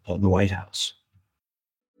from the White House.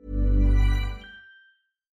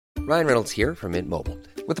 Ryan Reynolds here from Mint Mobile.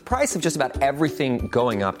 With the price of just about everything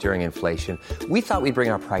going up during inflation, we thought we'd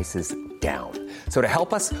bring our prices down. So to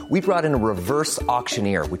help us, we brought in a reverse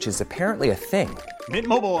auctioneer, which is apparently a thing. Mint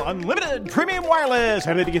Mobile Unlimited Premium Wireless.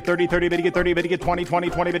 How to get 30, 30, bit to get 30, bit to get 20,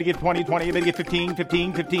 20, 20, bit to get 20, 20, bit to get 15,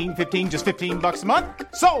 15, 15, 15, just $15 a month?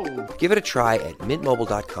 Sold! Give it a try at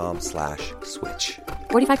mintmobile.com/switch.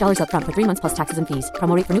 $45 up front for 3 months plus taxes and fees.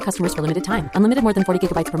 Promo rate for new customers for limited time. Unlimited more than 40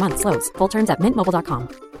 gigabytes per month. Slows full terms at mintmobile.com.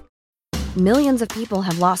 Millions of people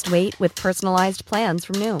have lost weight with personalized plans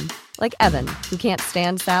from Noom. Like Evan, who can't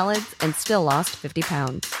stand salads and still lost 50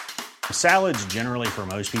 pounds. Salads generally for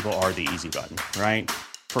most people are the easy button, right?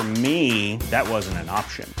 For me, that wasn't an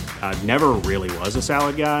option. I never really was a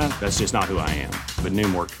salad guy. That's just not who I am. But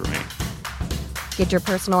Noom worked for me. Get your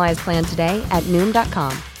personalized plan today at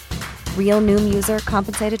Noom.com. Real Noom user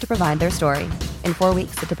compensated to provide their story. In 4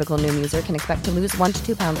 weeks, the typical Noom user can expect to lose 1 to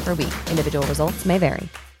 2 pounds per week. Individual results may vary.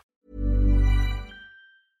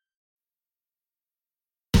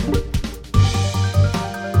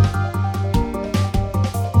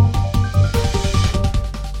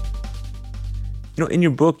 In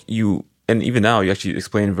your book, and even now, you actually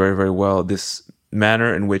explain very, very well this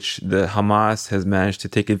manner in which the Hamas has managed to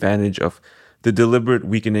take advantage of the deliberate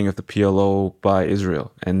weakening of the PLO by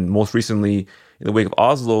Israel. And most recently, in the wake of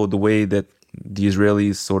Oslo, the way that the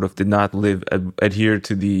Israelis sort of did not adhere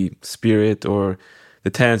to the spirit or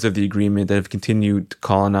the tenets of the agreement that have continued to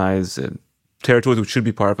colonize territories which should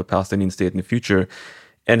be part of a Palestinian state in the future.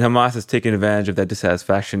 And Hamas has taken advantage of that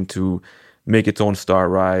dissatisfaction to make its own star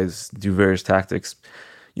rise, do various tactics.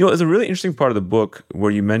 There's a really interesting part of the book where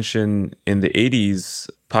you mention in the 80s,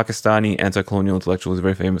 Pakistani anti-colonial intellectual, who's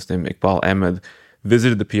very famous, named Iqbal Ahmed,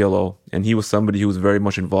 visited the PLO, and he was somebody who was very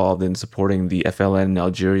much involved in supporting the FLN in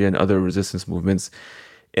Algeria and other resistance movements.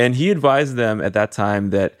 And he advised them at that time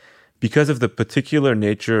that because of the particular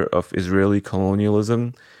nature of Israeli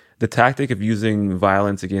colonialism, the tactic of using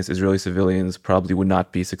violence against Israeli civilians probably would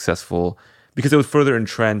not be successful because it would further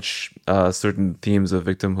entrench certain themes of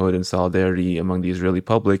victimhood and solidarity among the Israeli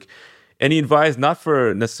public. And he advised, not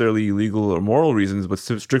for necessarily legal or moral reasons, but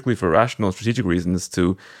strictly for rational, strategic reasons,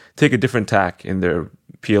 to take a different tack in their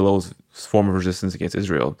PLO's form of resistance against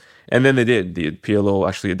Israel. And then they did. The PLO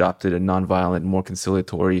actually adopted a nonviolent, more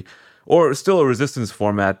conciliatory, or still a resistance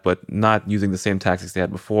format, but not using the same tactics they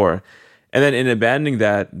had before. And then in abandoning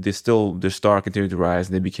that, their star continued to rise,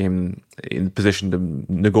 and they became in position to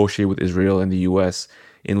negotiate with Israel and the U.S.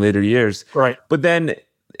 in later years. Right. But then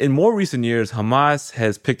in more recent years, Hamas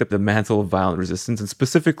has picked up the mantle of violent resistance and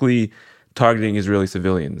specifically targeting Israeli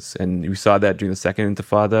civilians. And we saw that during the Second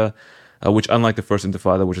Intifada, which, unlike the First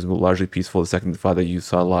Intifada, which was largely peaceful, the Second Intifada, you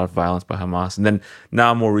saw a lot of violence by Hamas. And then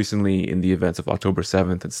now more recently in the events of October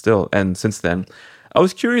 7th and since then. I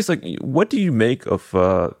was curious, what do you make of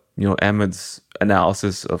Ahmed's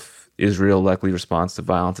analysis of Israel's likely response to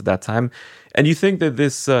violence at that time? And you think that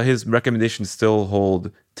his recommendations still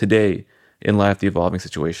hold today in light of the evolving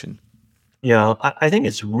situation? Yeah, I think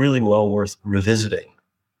it's really well worth revisiting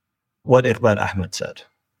what Iqbal Ahmed said.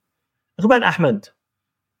 Iqbal Ahmed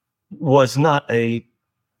was not a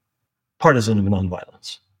partisan of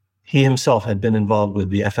nonviolence. He himself had been involved with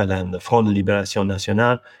the FLN, the Front de Libération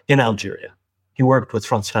Nationale, in Algeria. He worked with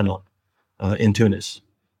Frantz Fanon in Tunis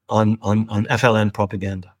on FLN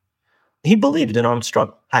propaganda. He believed in armed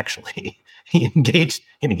struggle. Actually, he engaged.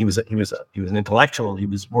 He was an intellectual. He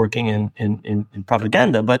was working in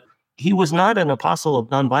propaganda, but he was not an apostle of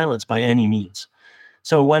nonviolence by any means.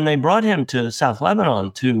 So when they brought him to South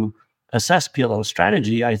Lebanon to assess PLO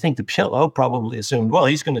strategy, I think the PLO probably assumed, well,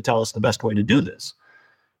 he's going to tell us the best way to do this.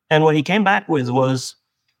 And what he came back with was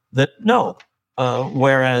that no,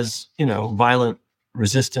 whereas violent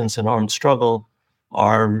resistance and armed struggle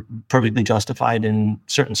are perfectly justified in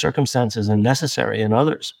certain circumstances and necessary in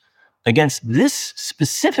others, against this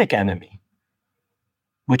specific enemy,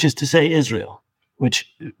 which is to say Israel,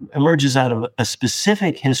 which emerges out of a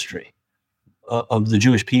specific history of the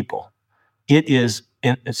Jewish people,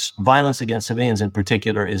 its violence against civilians in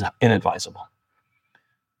particular is inadvisable.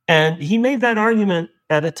 And he made that argument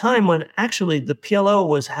at a time when actually the PLO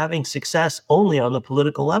was having success only on the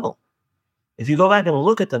political level. If you go back and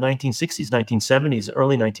look at the 1960s, 1970s,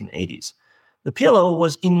 early 1980s, the PLO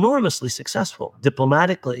was enormously successful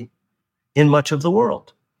diplomatically in much of the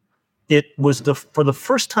world. It was for the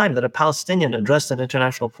first time that a Palestinian addressed an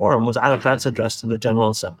international forum was Arafat's address to the General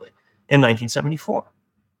Assembly in 1974.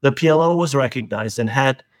 The PLO was recognized and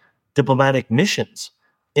had diplomatic missions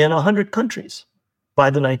in 100 countries by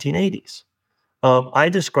the 1980s. I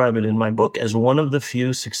describe it in my book as one of the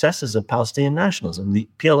few successes of Palestinian nationalism, the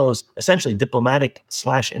PLO's essentially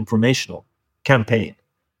diplomatic/informational campaign.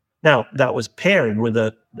 Now, that was paired with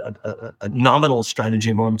a nominal strategy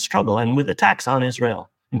of armed struggle and with attacks on Israel,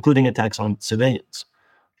 including attacks on civilians.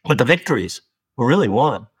 But the victories were really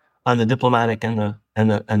won on the diplomatic and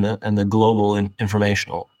the global and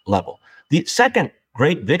informational level. The second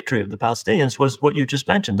great victory of the Palestinians was what you just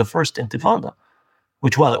mentioned, the first Intifada,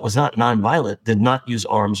 which, while it was not nonviolent, did not use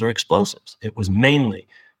arms or explosives. It was mainly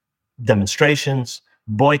demonstrations,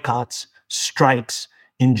 boycotts, strikes,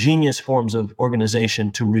 ingenious forms of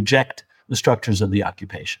organization to reject the structures of the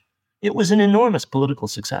occupation. It was an enormous political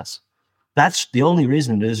success. That's the only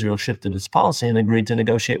reason that Israel shifted its policy and agreed to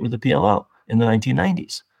negotiate with the PLO in the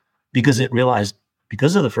 1990s, because it realized,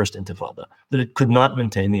 because of the first Intifada, that it could not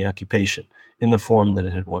maintain the occupation in the form that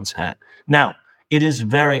it had once had. Now, it is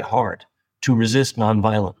very hard to resist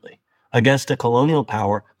nonviolently against a colonial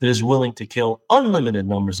power that is willing to kill unlimited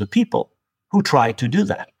numbers of people who try to do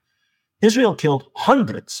that. Israel killed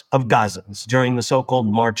hundreds of Gazans during the so-called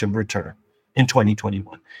March of Return in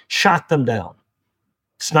 2021, shot them down.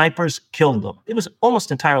 Snipers killed them. It was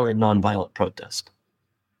almost entirely a nonviolent protest.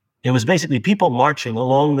 It was basically people marching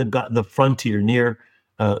along the frontier near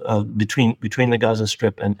between the Gaza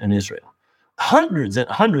Strip and Israel. Hundreds and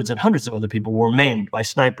hundreds and hundreds of other people were maimed by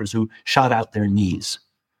snipers who shot out their knees.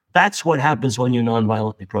 That's what happens when you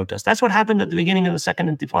nonviolently protest. That's what happened at the beginning of the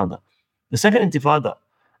Second Intifada. The Second Intifada,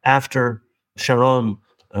 after Sharon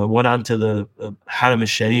went on to the Haram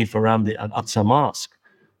al-Sharif around the Al-Aqsa Mosque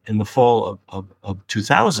in the fall of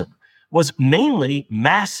 2000, was mainly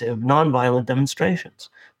massive nonviolent demonstrations,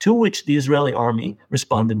 to which the Israeli army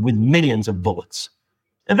responded with millions of bullets,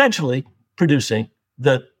 eventually producing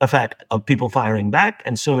the effect of people firing back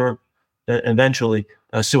and eventually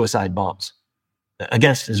suicide bombs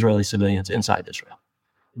against Israeli civilians inside Israel.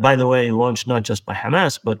 By the way, launched not just by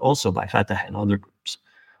Hamas, but also by Fatah and other groups.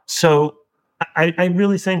 So I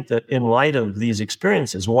really think that in light of these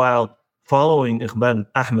experiences, while following Iqbal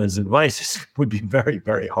Ahmed's advice would be very,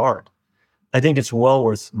 very hard, I think it's well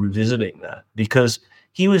worth revisiting that, because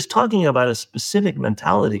he was talking about a specific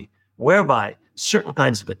mentality whereby certain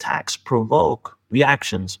kinds of attacks provoke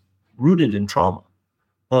reactions rooted in trauma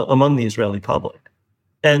among the Israeli public.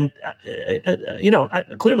 And,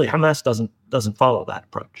 clearly Hamas doesn't follow that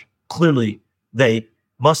approach. Clearly, they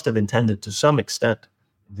must have intended to some extent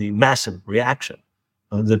the massive reaction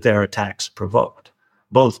that their attacks provoked,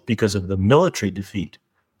 both because of the military defeat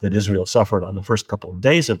that Israel suffered on the first couple of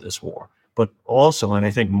days of this war, but also, and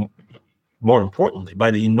I think more importantly,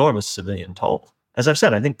 by the enormous civilian toll. As I've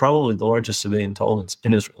said, I think probably the largest civilian toll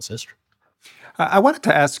in Israel's history. I wanted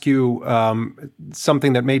to ask you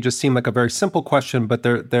something that may just seem like a very simple question, but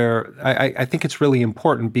I think it's really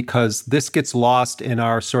important, because this gets lost in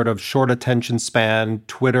our sort of short attention span,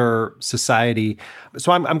 Twitter society.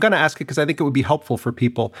 So I'm going to ask it because I think it would be helpful for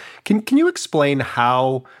people. Can you explain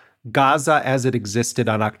how Gaza as it existed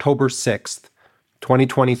on October 6th,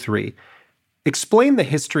 2023, explain the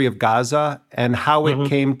history of Gaza and how it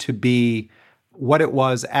came to be what it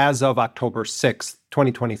was as of October 6th,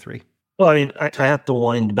 2023? Well, I mean, I have to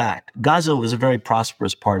wind back. Gaza was a very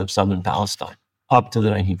prosperous part of southern Palestine up to the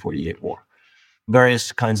 1948 war.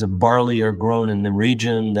 Various kinds of barley are grown in the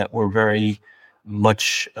region that were very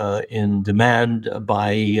much in demand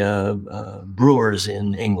by brewers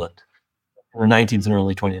in England in the 19th and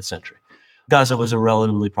early 20th century. Gaza was a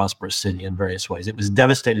relatively prosperous city in various ways. It was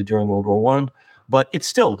devastated during World War I, but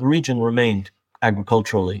the region remained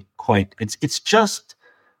agriculturally it's just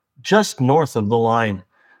north of the line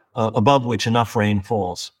above which enough rain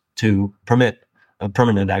falls to permit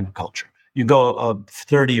permanent agriculture. You go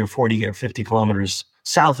 30 or 40 or 50 kilometers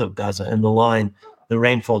south of Gaza, and the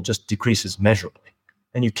rainfall just decreases measurably,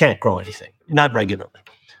 and you can't grow anything, not regularly.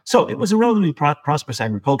 So it was a relatively prosperous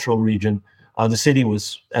agricultural region. The city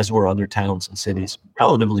was, as were other towns and cities,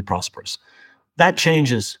 relatively prosperous. That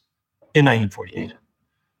changes in 1948.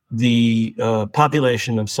 The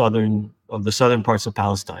population of the southern parts of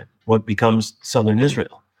Palestine, what becomes southern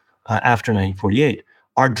Israel, after 1948,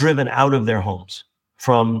 are driven out of their homes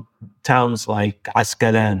from towns like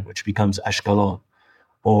Asqalan, which becomes Ashkelon,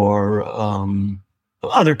 or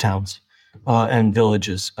other towns and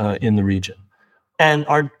villages in the region, and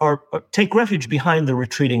are take refuge behind the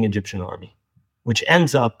retreating Egyptian army, which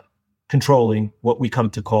ends up controlling what we come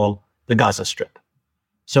to call the Gaza Strip.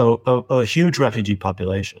 So a huge refugee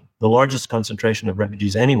population, the largest concentration of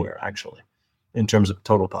refugees anywhere, actually, in terms of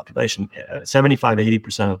total population. 75,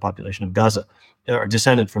 80% of the population of Gaza are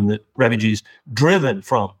descended from the refugees driven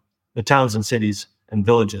from the towns and cities and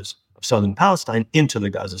villages of southern Palestine into the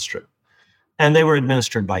Gaza Strip. And they were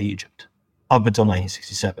administered by Egypt up until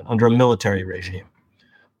 1967 under a military regime.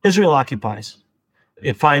 Israel occupies.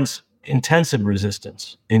 It finds intensive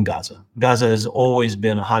resistance in Gaza. Gaza has always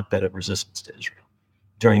been a hotbed of resistance to Israel.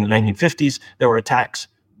 During the 1950s, there were attacks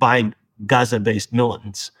by Gaza-based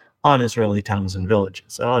militants on Israeli towns and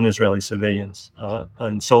villages, on Israeli civilians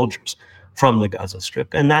and soldiers from the Gaza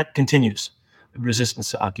Strip. And that continues.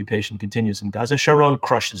 Resistance to occupation continues in Gaza. Sharon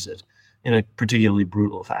crushes it in a particularly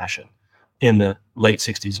brutal fashion in the late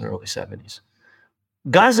 60s and early 70s.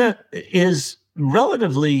 Gaza is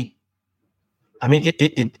relatively, I mean,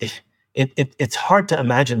 it's hard to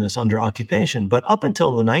imagine this under occupation, but up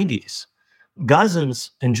until the 90s,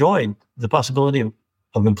 Gazans enjoyed the possibility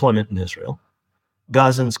of employment in Israel.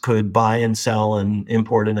 Gazans could buy and sell and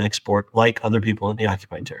import and export like other people in the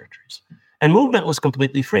occupied territories. And movement was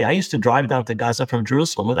completely free. I used to drive down to Gaza from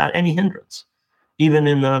Jerusalem without any hindrance. Even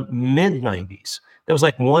in the mid-90s, there was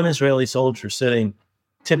like one Israeli soldier sitting,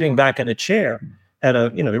 tipping back in a chair at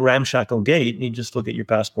a ramshackle gate, and he'd just look at your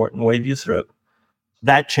passport and wave you through.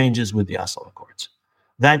 That changes with the Oslo Accords.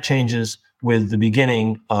 That changes with the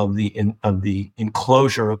beginning of the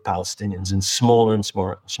enclosure of Palestinians in smaller and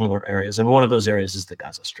smaller areas. And one of those areas is the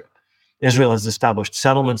Gaza Strip. Israel has established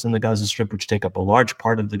settlements in the Gaza Strip, which take up a large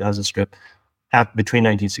part of the Gaza Strip between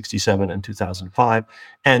 1967 and 2005.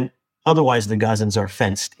 And otherwise, the Gazans are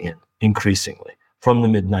fenced in increasingly from the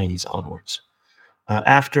mid-90s onwards.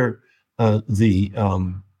 After the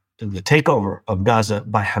takeover of Gaza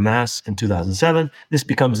by Hamas in 2007, this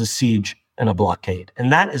becomes a siege and a blockade.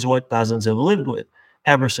 And that is what Gazans have lived with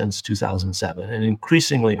ever since 2007, an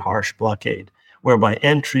increasingly harsh blockade, whereby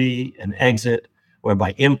entry and exit,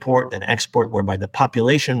 whereby import and export, whereby the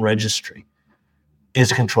population registry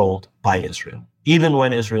is controlled by Israel. Even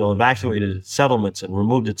when Israel evacuated its settlements and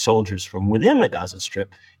removed its soldiers from within the Gaza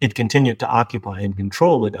Strip, it continued to occupy and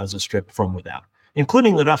control the Gaza Strip from without,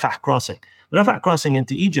 including the Rafah crossing. The Rafah crossing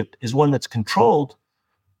into Egypt is one that's controlled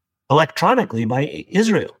electronically by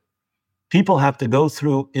Israel. People have to go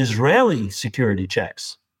through Israeli security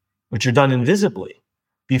checks, which are done invisibly,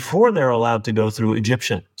 before they're allowed to go through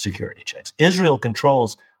Egyptian security checks. Israel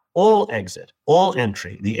controls all exit, all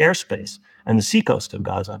entry, the airspace, and the seacoast of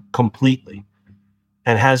Gaza completely,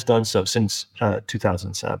 and has done so since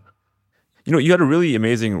 2007. You had a really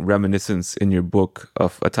amazing reminiscence in your book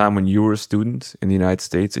of a time when you were a student in the United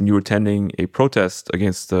States and you were attending a protest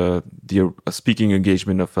against the speaking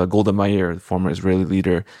engagement of Golda Meir, the former Israeli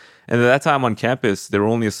leader. And at that time on campus, there were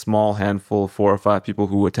only a small handful, 4 or 5 people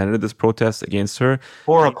who attended this protest against her.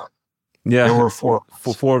 4 of them. Yeah. There were 4.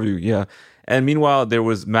 Four of you, yeah. And meanwhile, there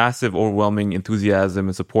was massive, overwhelming enthusiasm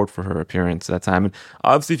and support for her appearance at that time. And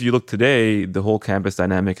obviously, if you look today, the whole campus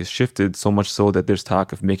dynamic has shifted so much so that there's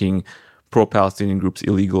talk of making pro-Palestinian groups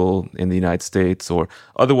illegal in the United States or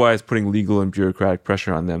otherwise putting legal and bureaucratic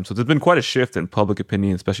pressure on them. So there's been quite a shift in public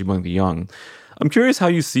opinion, especially among the young. I'm curious how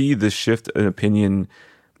you see this shift in opinion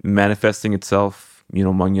manifesting itself,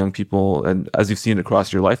 among young people, and as you've seen it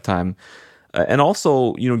across your lifetime. And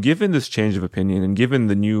also, given this change of opinion and given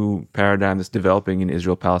the new paradigm that's developing in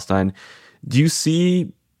Israel-Palestine, do you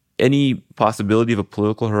see any possibility of a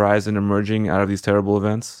political horizon emerging out of these terrible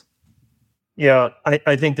events? Yeah,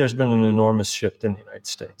 I think there's been an enormous shift in the United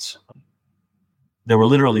States. There were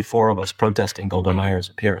literally 4 of us protesting Golda Meir's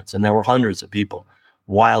appearance, and there were hundreds of people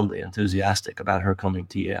wildly enthusiastic about her coming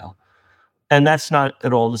to Yale. And that's not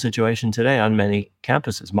at all the situation today on many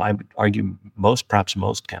campuses. I would argue perhaps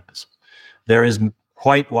most campuses. There is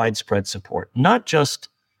quite widespread support, not just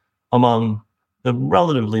among the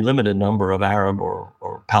relatively limited number of Arab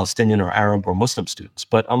or Palestinian or Arab or Muslim students,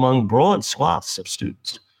 but among broad swaths of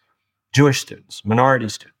students, Jewish students, minority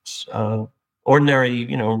students,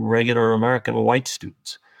 ordinary, regular American white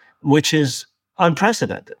students, which is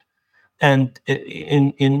unprecedented. And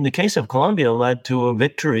in the case of Columbia, led to a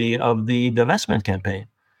victory of the divestment campaign,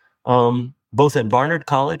 both at Barnard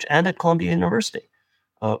College and at Columbia University.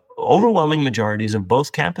 Overwhelming majorities of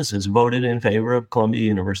both campuses voted in favor of Columbia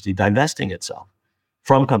University divesting itself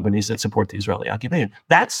from companies that support the Israeli occupation.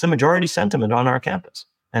 That's the majority sentiment on our campus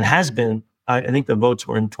and has been. I think the votes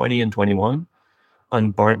were in 20 and 21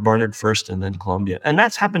 on Barnard first and then Columbia. And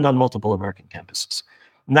that's happened on multiple American campuses.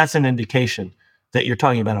 And that's an indication that you're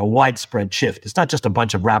talking about a widespread shift. It's not just a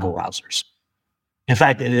bunch of rabble-rousers. In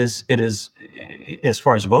fact, it is, as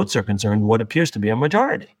far as votes are concerned, what appears to be a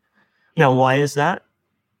majority. Now, why is that?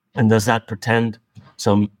 And does that portend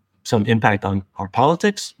some impact on our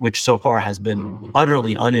politics, which so far has been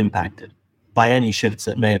utterly unimpacted by any shifts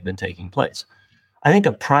that may have been taking place? I think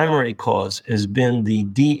a primary cause has been the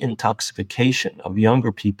de-intoxication of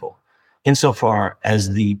younger people insofar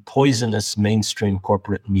as the poisonous mainstream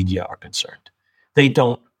corporate media are concerned. They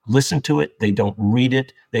don't listen to it. They don't read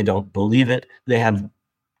it. They don't believe it. They have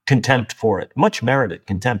contempt for it, much merited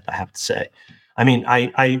contempt, I have to say. I mean,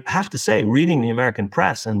 I have to say, reading the American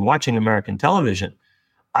press and watching American television,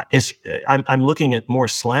 I'm looking at more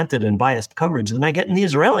slanted and biased coverage than I get in the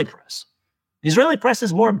Israeli press. The Israeli press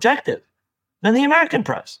is more objective than the American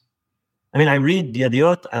press. I mean, I read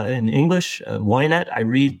Yediot in English, Ynet, I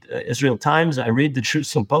read Israel Times, I read the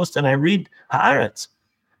Jerusalem Post, and I read Haaretz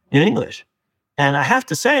in English. And I have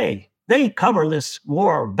to say, they cover this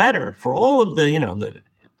war better for all of the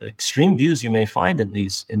extreme views you may find in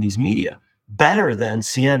these media, better than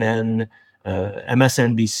CNN,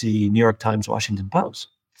 MSNBC, New York Times, Washington Post.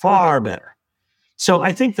 Far better. So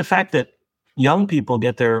I think the fact that young people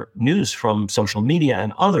get their news from social media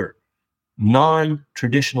and other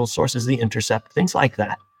non-traditional sources, The Intercept, things like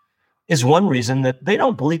that, is one reason that they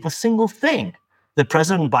don't believe a single thing that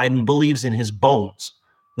President Biden believes in his bones,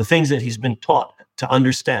 the things that he's been taught to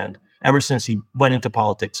understand ever since he went into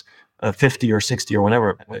politics 50 or 60 or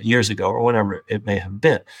whatever years ago, or whatever it may have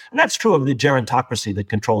been. And that's true of the gerontocracy that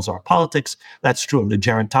controls our politics. That's true of the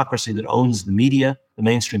gerontocracy that owns the media, the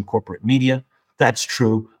mainstream corporate media. That's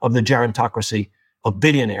true of the gerontocracy of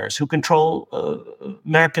billionaires who control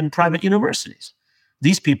American private universities.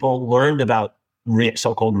 These people learned about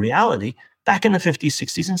so-called reality back in the 50s,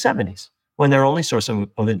 60s, and 70s, when their only source of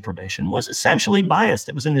information was essentially biased.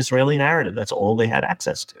 It was an Israeli narrative. That's all they had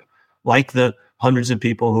access to. Like the hundreds of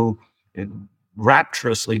people who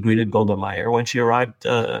rapturously greeted Golda Meir when she arrived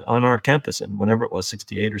on our campus in whenever it was,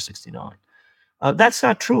 68 or 69. That's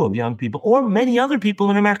not true of young people or many other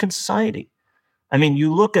people in American society. I mean,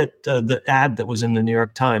 you look at the ad that was in the New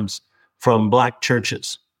York Times from Black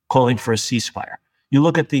churches calling for a ceasefire. You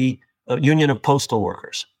look at the Union of Postal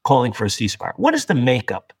Workers calling for a ceasefire. What is the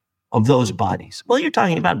makeup of those bodies? Well, you're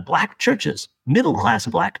talking about Black churches, middle-class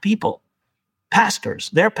Black people, pastors.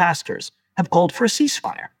 Their pastors have called for a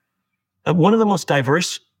ceasefire. One of the most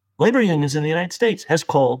diverse labor unions in the United States has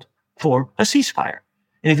called for a ceasefire.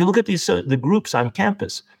 And if you look at these the groups on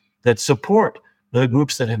campus that support the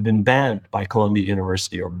groups that have been banned by Columbia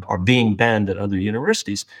University or are being banned at other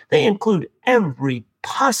universities, they include every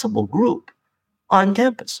possible group on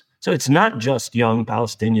campus. So it's not just young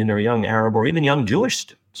Palestinian or young Arab or even young Jewish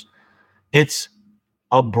students. It's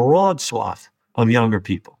a broad swath of younger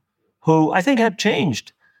people who I think have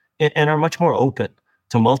changed and are much more open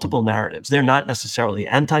to multiple narratives. They're not necessarily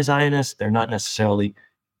anti-Zionist, they're not necessarily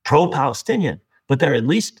pro-Palestinian, but they're at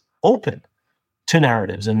least open to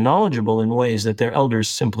narratives and knowledgeable in ways that their elders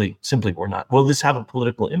simply were not. Will this have a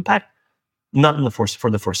political impact? Not for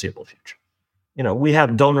the foreseeable future. We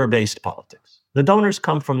have donor-based politics. The donors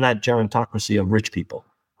come from that gerontocracy of rich people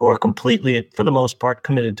who are completely, for the most part,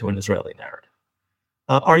 committed to an Israeli narrative.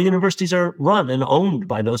 Our universities are run and owned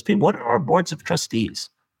by those people. What are our boards of trustees?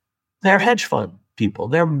 They're hedge fund people.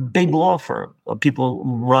 They're big law firm. People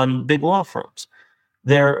run big law firms.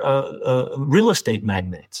 They're real estate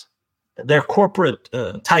magnates. They're corporate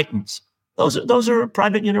titans. Those are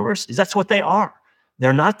private universities. That's what they are.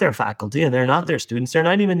 They're not their faculty and they're not their students. They're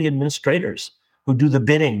not even the administrators who do the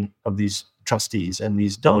bidding of these trustees and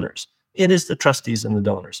these donors. It is the trustees and the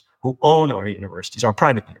donors who own our universities, our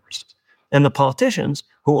private universities, and the politicians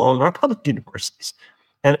who own our public universities.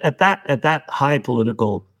 And at that high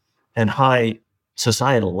political and high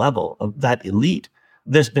societal level of that elite,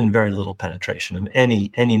 there's been very little penetration of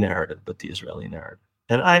any narrative but the Israeli narrative.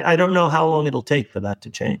 And I don't know how long it'll take for that to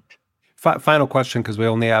change. Final question, because we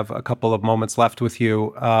only have a couple of moments left with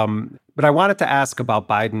you. But I wanted to ask about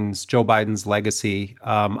Joe Biden's legacy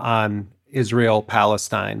on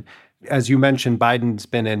Israel-Palestine. As you mentioned, Biden's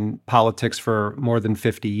been in politics for more than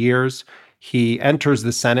 50 years. He enters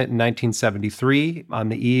the Senate in 1973 on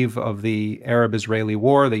the eve of the Arab-Israeli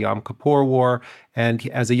War, the Yom Kippur War. And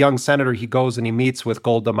as a young senator, he goes and he meets with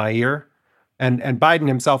Golda Meir. And Biden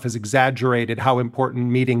himself has exaggerated how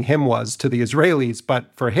important meeting him was to the Israelis.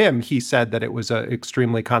 But for him, he said that it was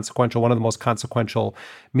extremely consequential, one of the most consequential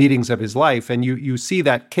meetings of his life. And you see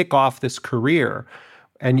that kick off this career.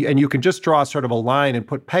 And you can just draw sort of a line and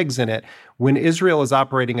put pegs in it. When Israel is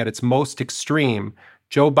operating at its most extreme,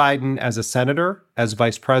 Joe Biden, as a senator, as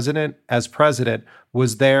vice president, as president,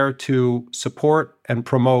 was there to support and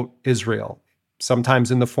promote Israel.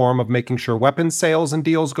 Sometimes in the form of making sure weapons sales and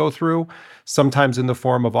deals go through, sometimes in the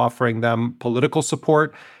form of offering them political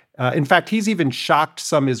support. In fact, he's even shocked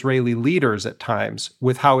some Israeli leaders at times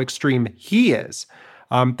with how extreme he is.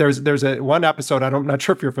 There's one episode, I'm not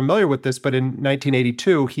sure if you're familiar with this, but in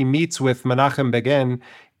 1982, he meets with Menachem Begin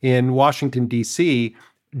in Washington, D.C.,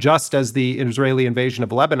 just as the Israeli invasion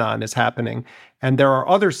of Lebanon is happening. And there are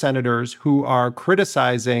other senators who are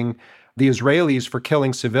criticizing the Israelis for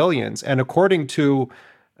killing civilians. And according to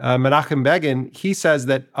Menachem Begin, he says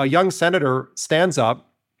that a young senator stands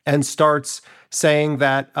up and starts saying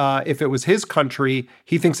that if it was his country,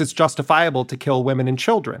 he thinks it's justifiable to kill women and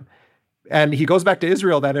children. And he goes back to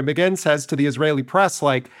Israel then and Begin says to the Israeli press,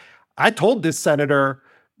 like, I told this senator,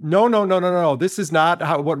 no, this is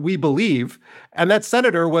not what we believe. And that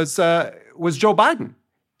senator was Joe Biden.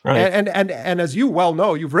 Right. And as you well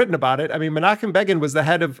know, you've written about it. I mean, Menachem Begin was the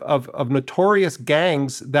head of notorious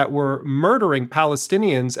gangs that were murdering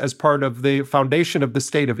Palestinians as part of the foundation of the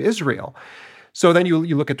state of Israel. So then you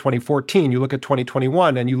look at 2014, you look at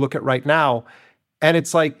 2021, and you look at right now, and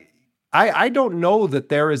it's like, I don't know that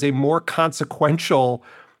there is a more consequential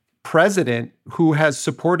president who has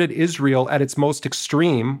supported Israel at its most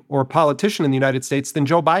extreme, or politician in the United States, than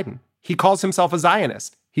Joe Biden. He calls himself a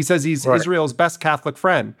Zionist. He says he's Israel's best Catholic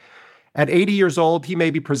friend. At 80 years old, he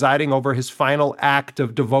may be presiding over his final act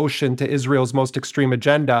of devotion to Israel's most extreme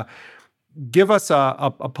agenda. Give us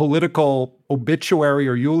a political obituary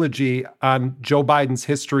or eulogy on Joe Biden's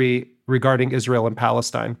history regarding Israel and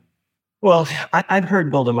Palestine. Well, I've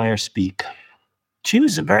heard Golda Meir speak.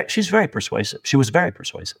 She's very persuasive. She was very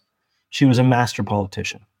persuasive. She was a master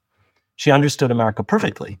politician. She understood America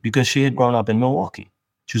perfectly because she had grown up in Milwaukee.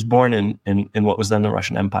 She was born in what was then the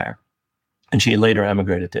Russian Empire. And she later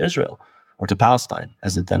emigrated to Israel, or to Palestine,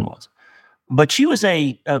 as it then was. But she was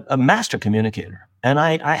a master communicator. And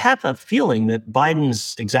I have a feeling that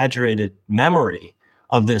Biden's exaggerated memory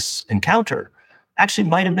of this encounter actually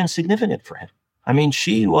might have been significant for him. I mean,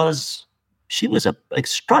 she was an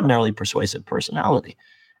extraordinarily persuasive personality,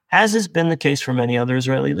 as has been the case for many other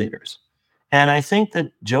Israeli leaders. And I think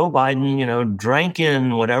that Joe Biden, drank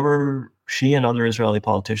in whatever she and other Israeli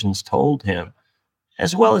politicians told him,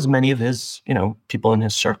 as well as many of his, people in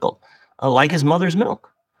his circle, like his mother's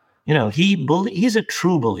milk. He's a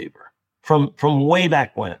true believer from way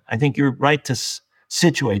back when. I think you're right to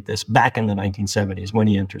situate this back in the 1970s when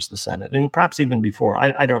he enters the Senate, and perhaps even before.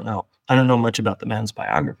 I don't know. I don't know much about the man's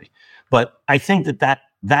biography, but I think that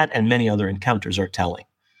and many other encounters are telling.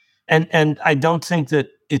 And I don't think that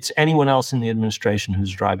it's anyone else in the administration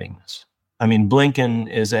who's driving this. I mean, Blinken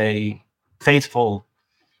is a faithful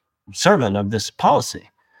servant of this policy,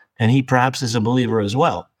 and he perhaps is a believer as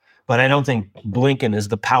well. But I don't think Blinken is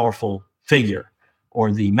the powerful figure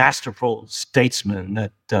or the masterful statesman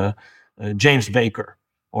that James Baker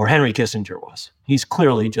or Henry Kissinger was. He's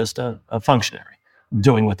clearly just a functionary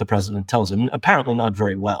doing what the president tells him, apparently not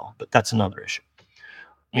very well, but that's another issue.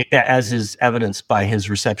 As is evidenced by his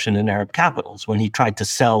reception in Arab capitals when he tried to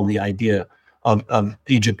sell the idea of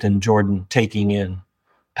Egypt and Jordan taking in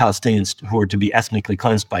Palestinians who were to be ethnically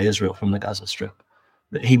cleansed by Israel from the Gaza Strip.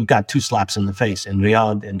 He got 2 slaps in the face in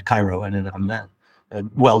Riyadh, in Cairo, and in Amman.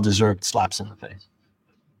 Well-deserved slaps in the face.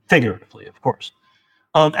 Figuratively, of course.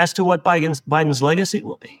 As to what Biden's legacy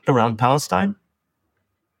will be around Palestine,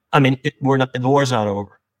 I mean, the war's not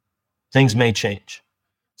over. Things may change.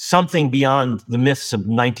 Something beyond the myths of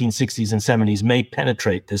 1960s and 70s may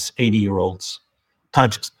penetrate this 80-year-old's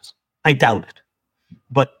consciousness. I doubt it.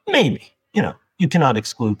 But maybe, you cannot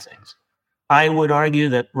exclude things. I would argue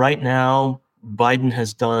that right now, Biden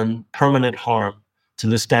has done permanent harm to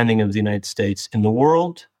the standing of the United States in the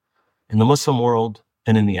world, in the Muslim world,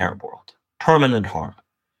 and in the Arab world. Permanent harm.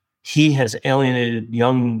 He has alienated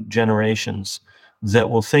young generations that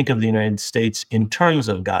will think of the United States in terms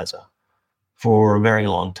of Gaza for a very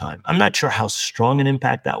long time. I'm not sure how strong an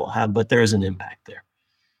impact that will have, but there is an impact there.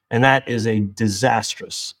 And that is a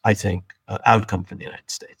disastrous, I think, outcome for the United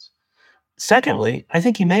States. Secondly, I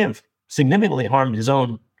think he may have significantly harmed his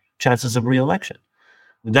own chances of re-election.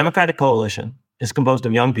 The Democratic coalition is composed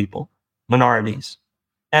of young people, minorities,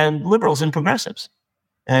 and liberals and progressives.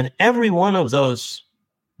 And every one of those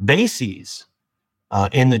bases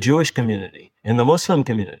in the Jewish community, in the Muslim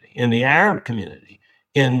community, in the Arab community,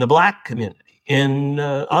 in the Black community, in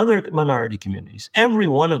other minority communities, every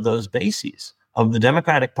one of those bases of the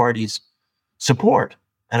Democratic Party's support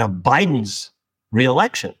and of Biden's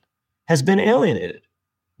re-election has been alienated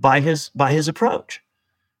by his approach.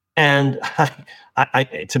 And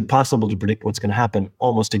it's impossible to predict what's going to happen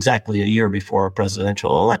almost exactly a year before a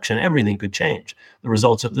presidential election. Everything could change. The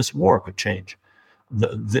results of this war could change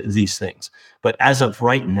these things. But as of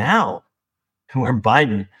right now, where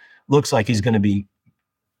Biden looks like he's going to be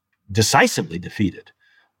decisively defeated,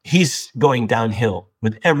 he's going downhill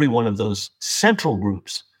with every one of those central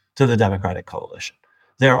groups to the Democratic coalition.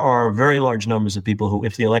 There are very large numbers of people who,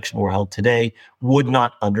 if the election were held today, would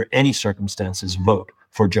not under any circumstances vote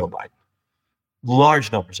for Joe Biden.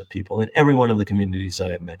 large numbers of people in every one of the communities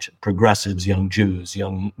that I mentioned, progressives, young Jews,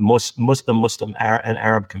 young Muslim and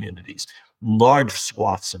Arab communities, large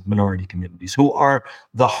swaths of minority communities who are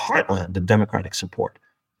the heartland of Democratic support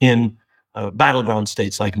in battleground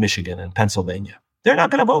states like Michigan and Pennsylvania. They're not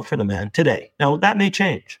going to vote for the man today. Now, that may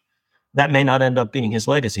change. That may not end up being his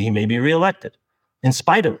legacy. He may be reelected in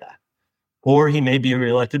spite of that. Or he may be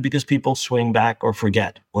reelected because people swing back or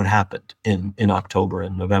forget what happened in October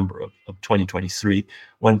and November of 2023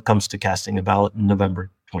 when it comes to casting a ballot in November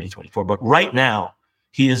 2024. But right now,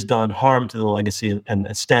 he has done harm to the legacy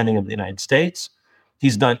and standing of the United States.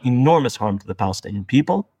 He's done enormous harm to the Palestinian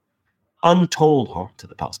people, untold harm to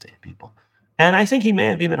the Palestinian people. And I think he may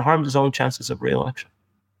have even harmed his own chances of reelection.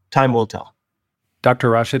 Time will tell. Dr.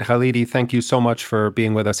 Rashid Khalidi, thank you so much for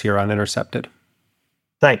being with us here on Intercepted.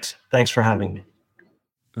 Thanks. Thanks for having me.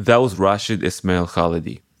 That was Rashid Ismail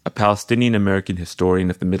Khalidi, a Palestinian-American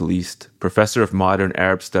historian of the Middle East, professor of modern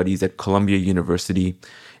Arab studies at Columbia University,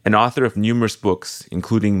 and author of numerous books,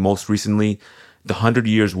 including most recently, The 100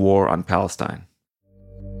 Years' War on Palestine.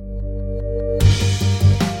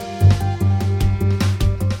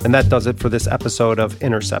 And that does it for this episode of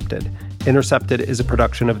Intercepted. Intercepted is a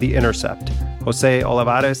production of The Intercept. Jose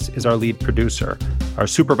Olivares is our lead producer. Our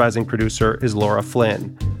supervising producer is Laura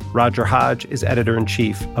Flynn. Roger Hodge is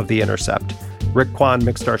editor-in-chief of The Intercept. Rick Kwan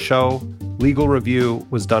mixed our show. Legal review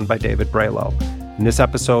was done by David Braylow. And this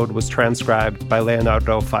episode was transcribed by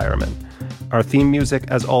Leonardo Fireman. Our theme music,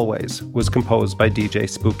 as always, was composed by DJ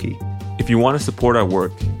Spooky. If you want to support our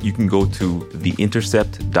work, you can go to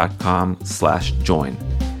theintercept.com/join.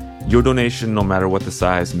 Your donation, no matter what the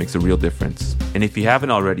size, makes a real difference. And if you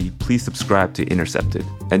haven't already, please subscribe to Intercepted.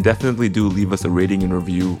 And definitely do leave us a rating and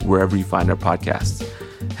review wherever you find our podcasts.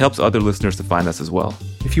 It helps other listeners to find us as well.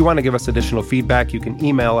 If you want to give us additional feedback, you can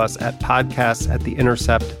email us at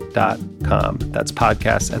podcasts@theintercept.com. That's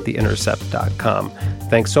podcasts@theintercept.com.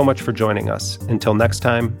 Thanks so much for joining us. Until next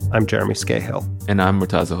time, I'm Jeremy Scahill. And I'm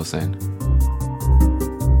Murtaza Hussain.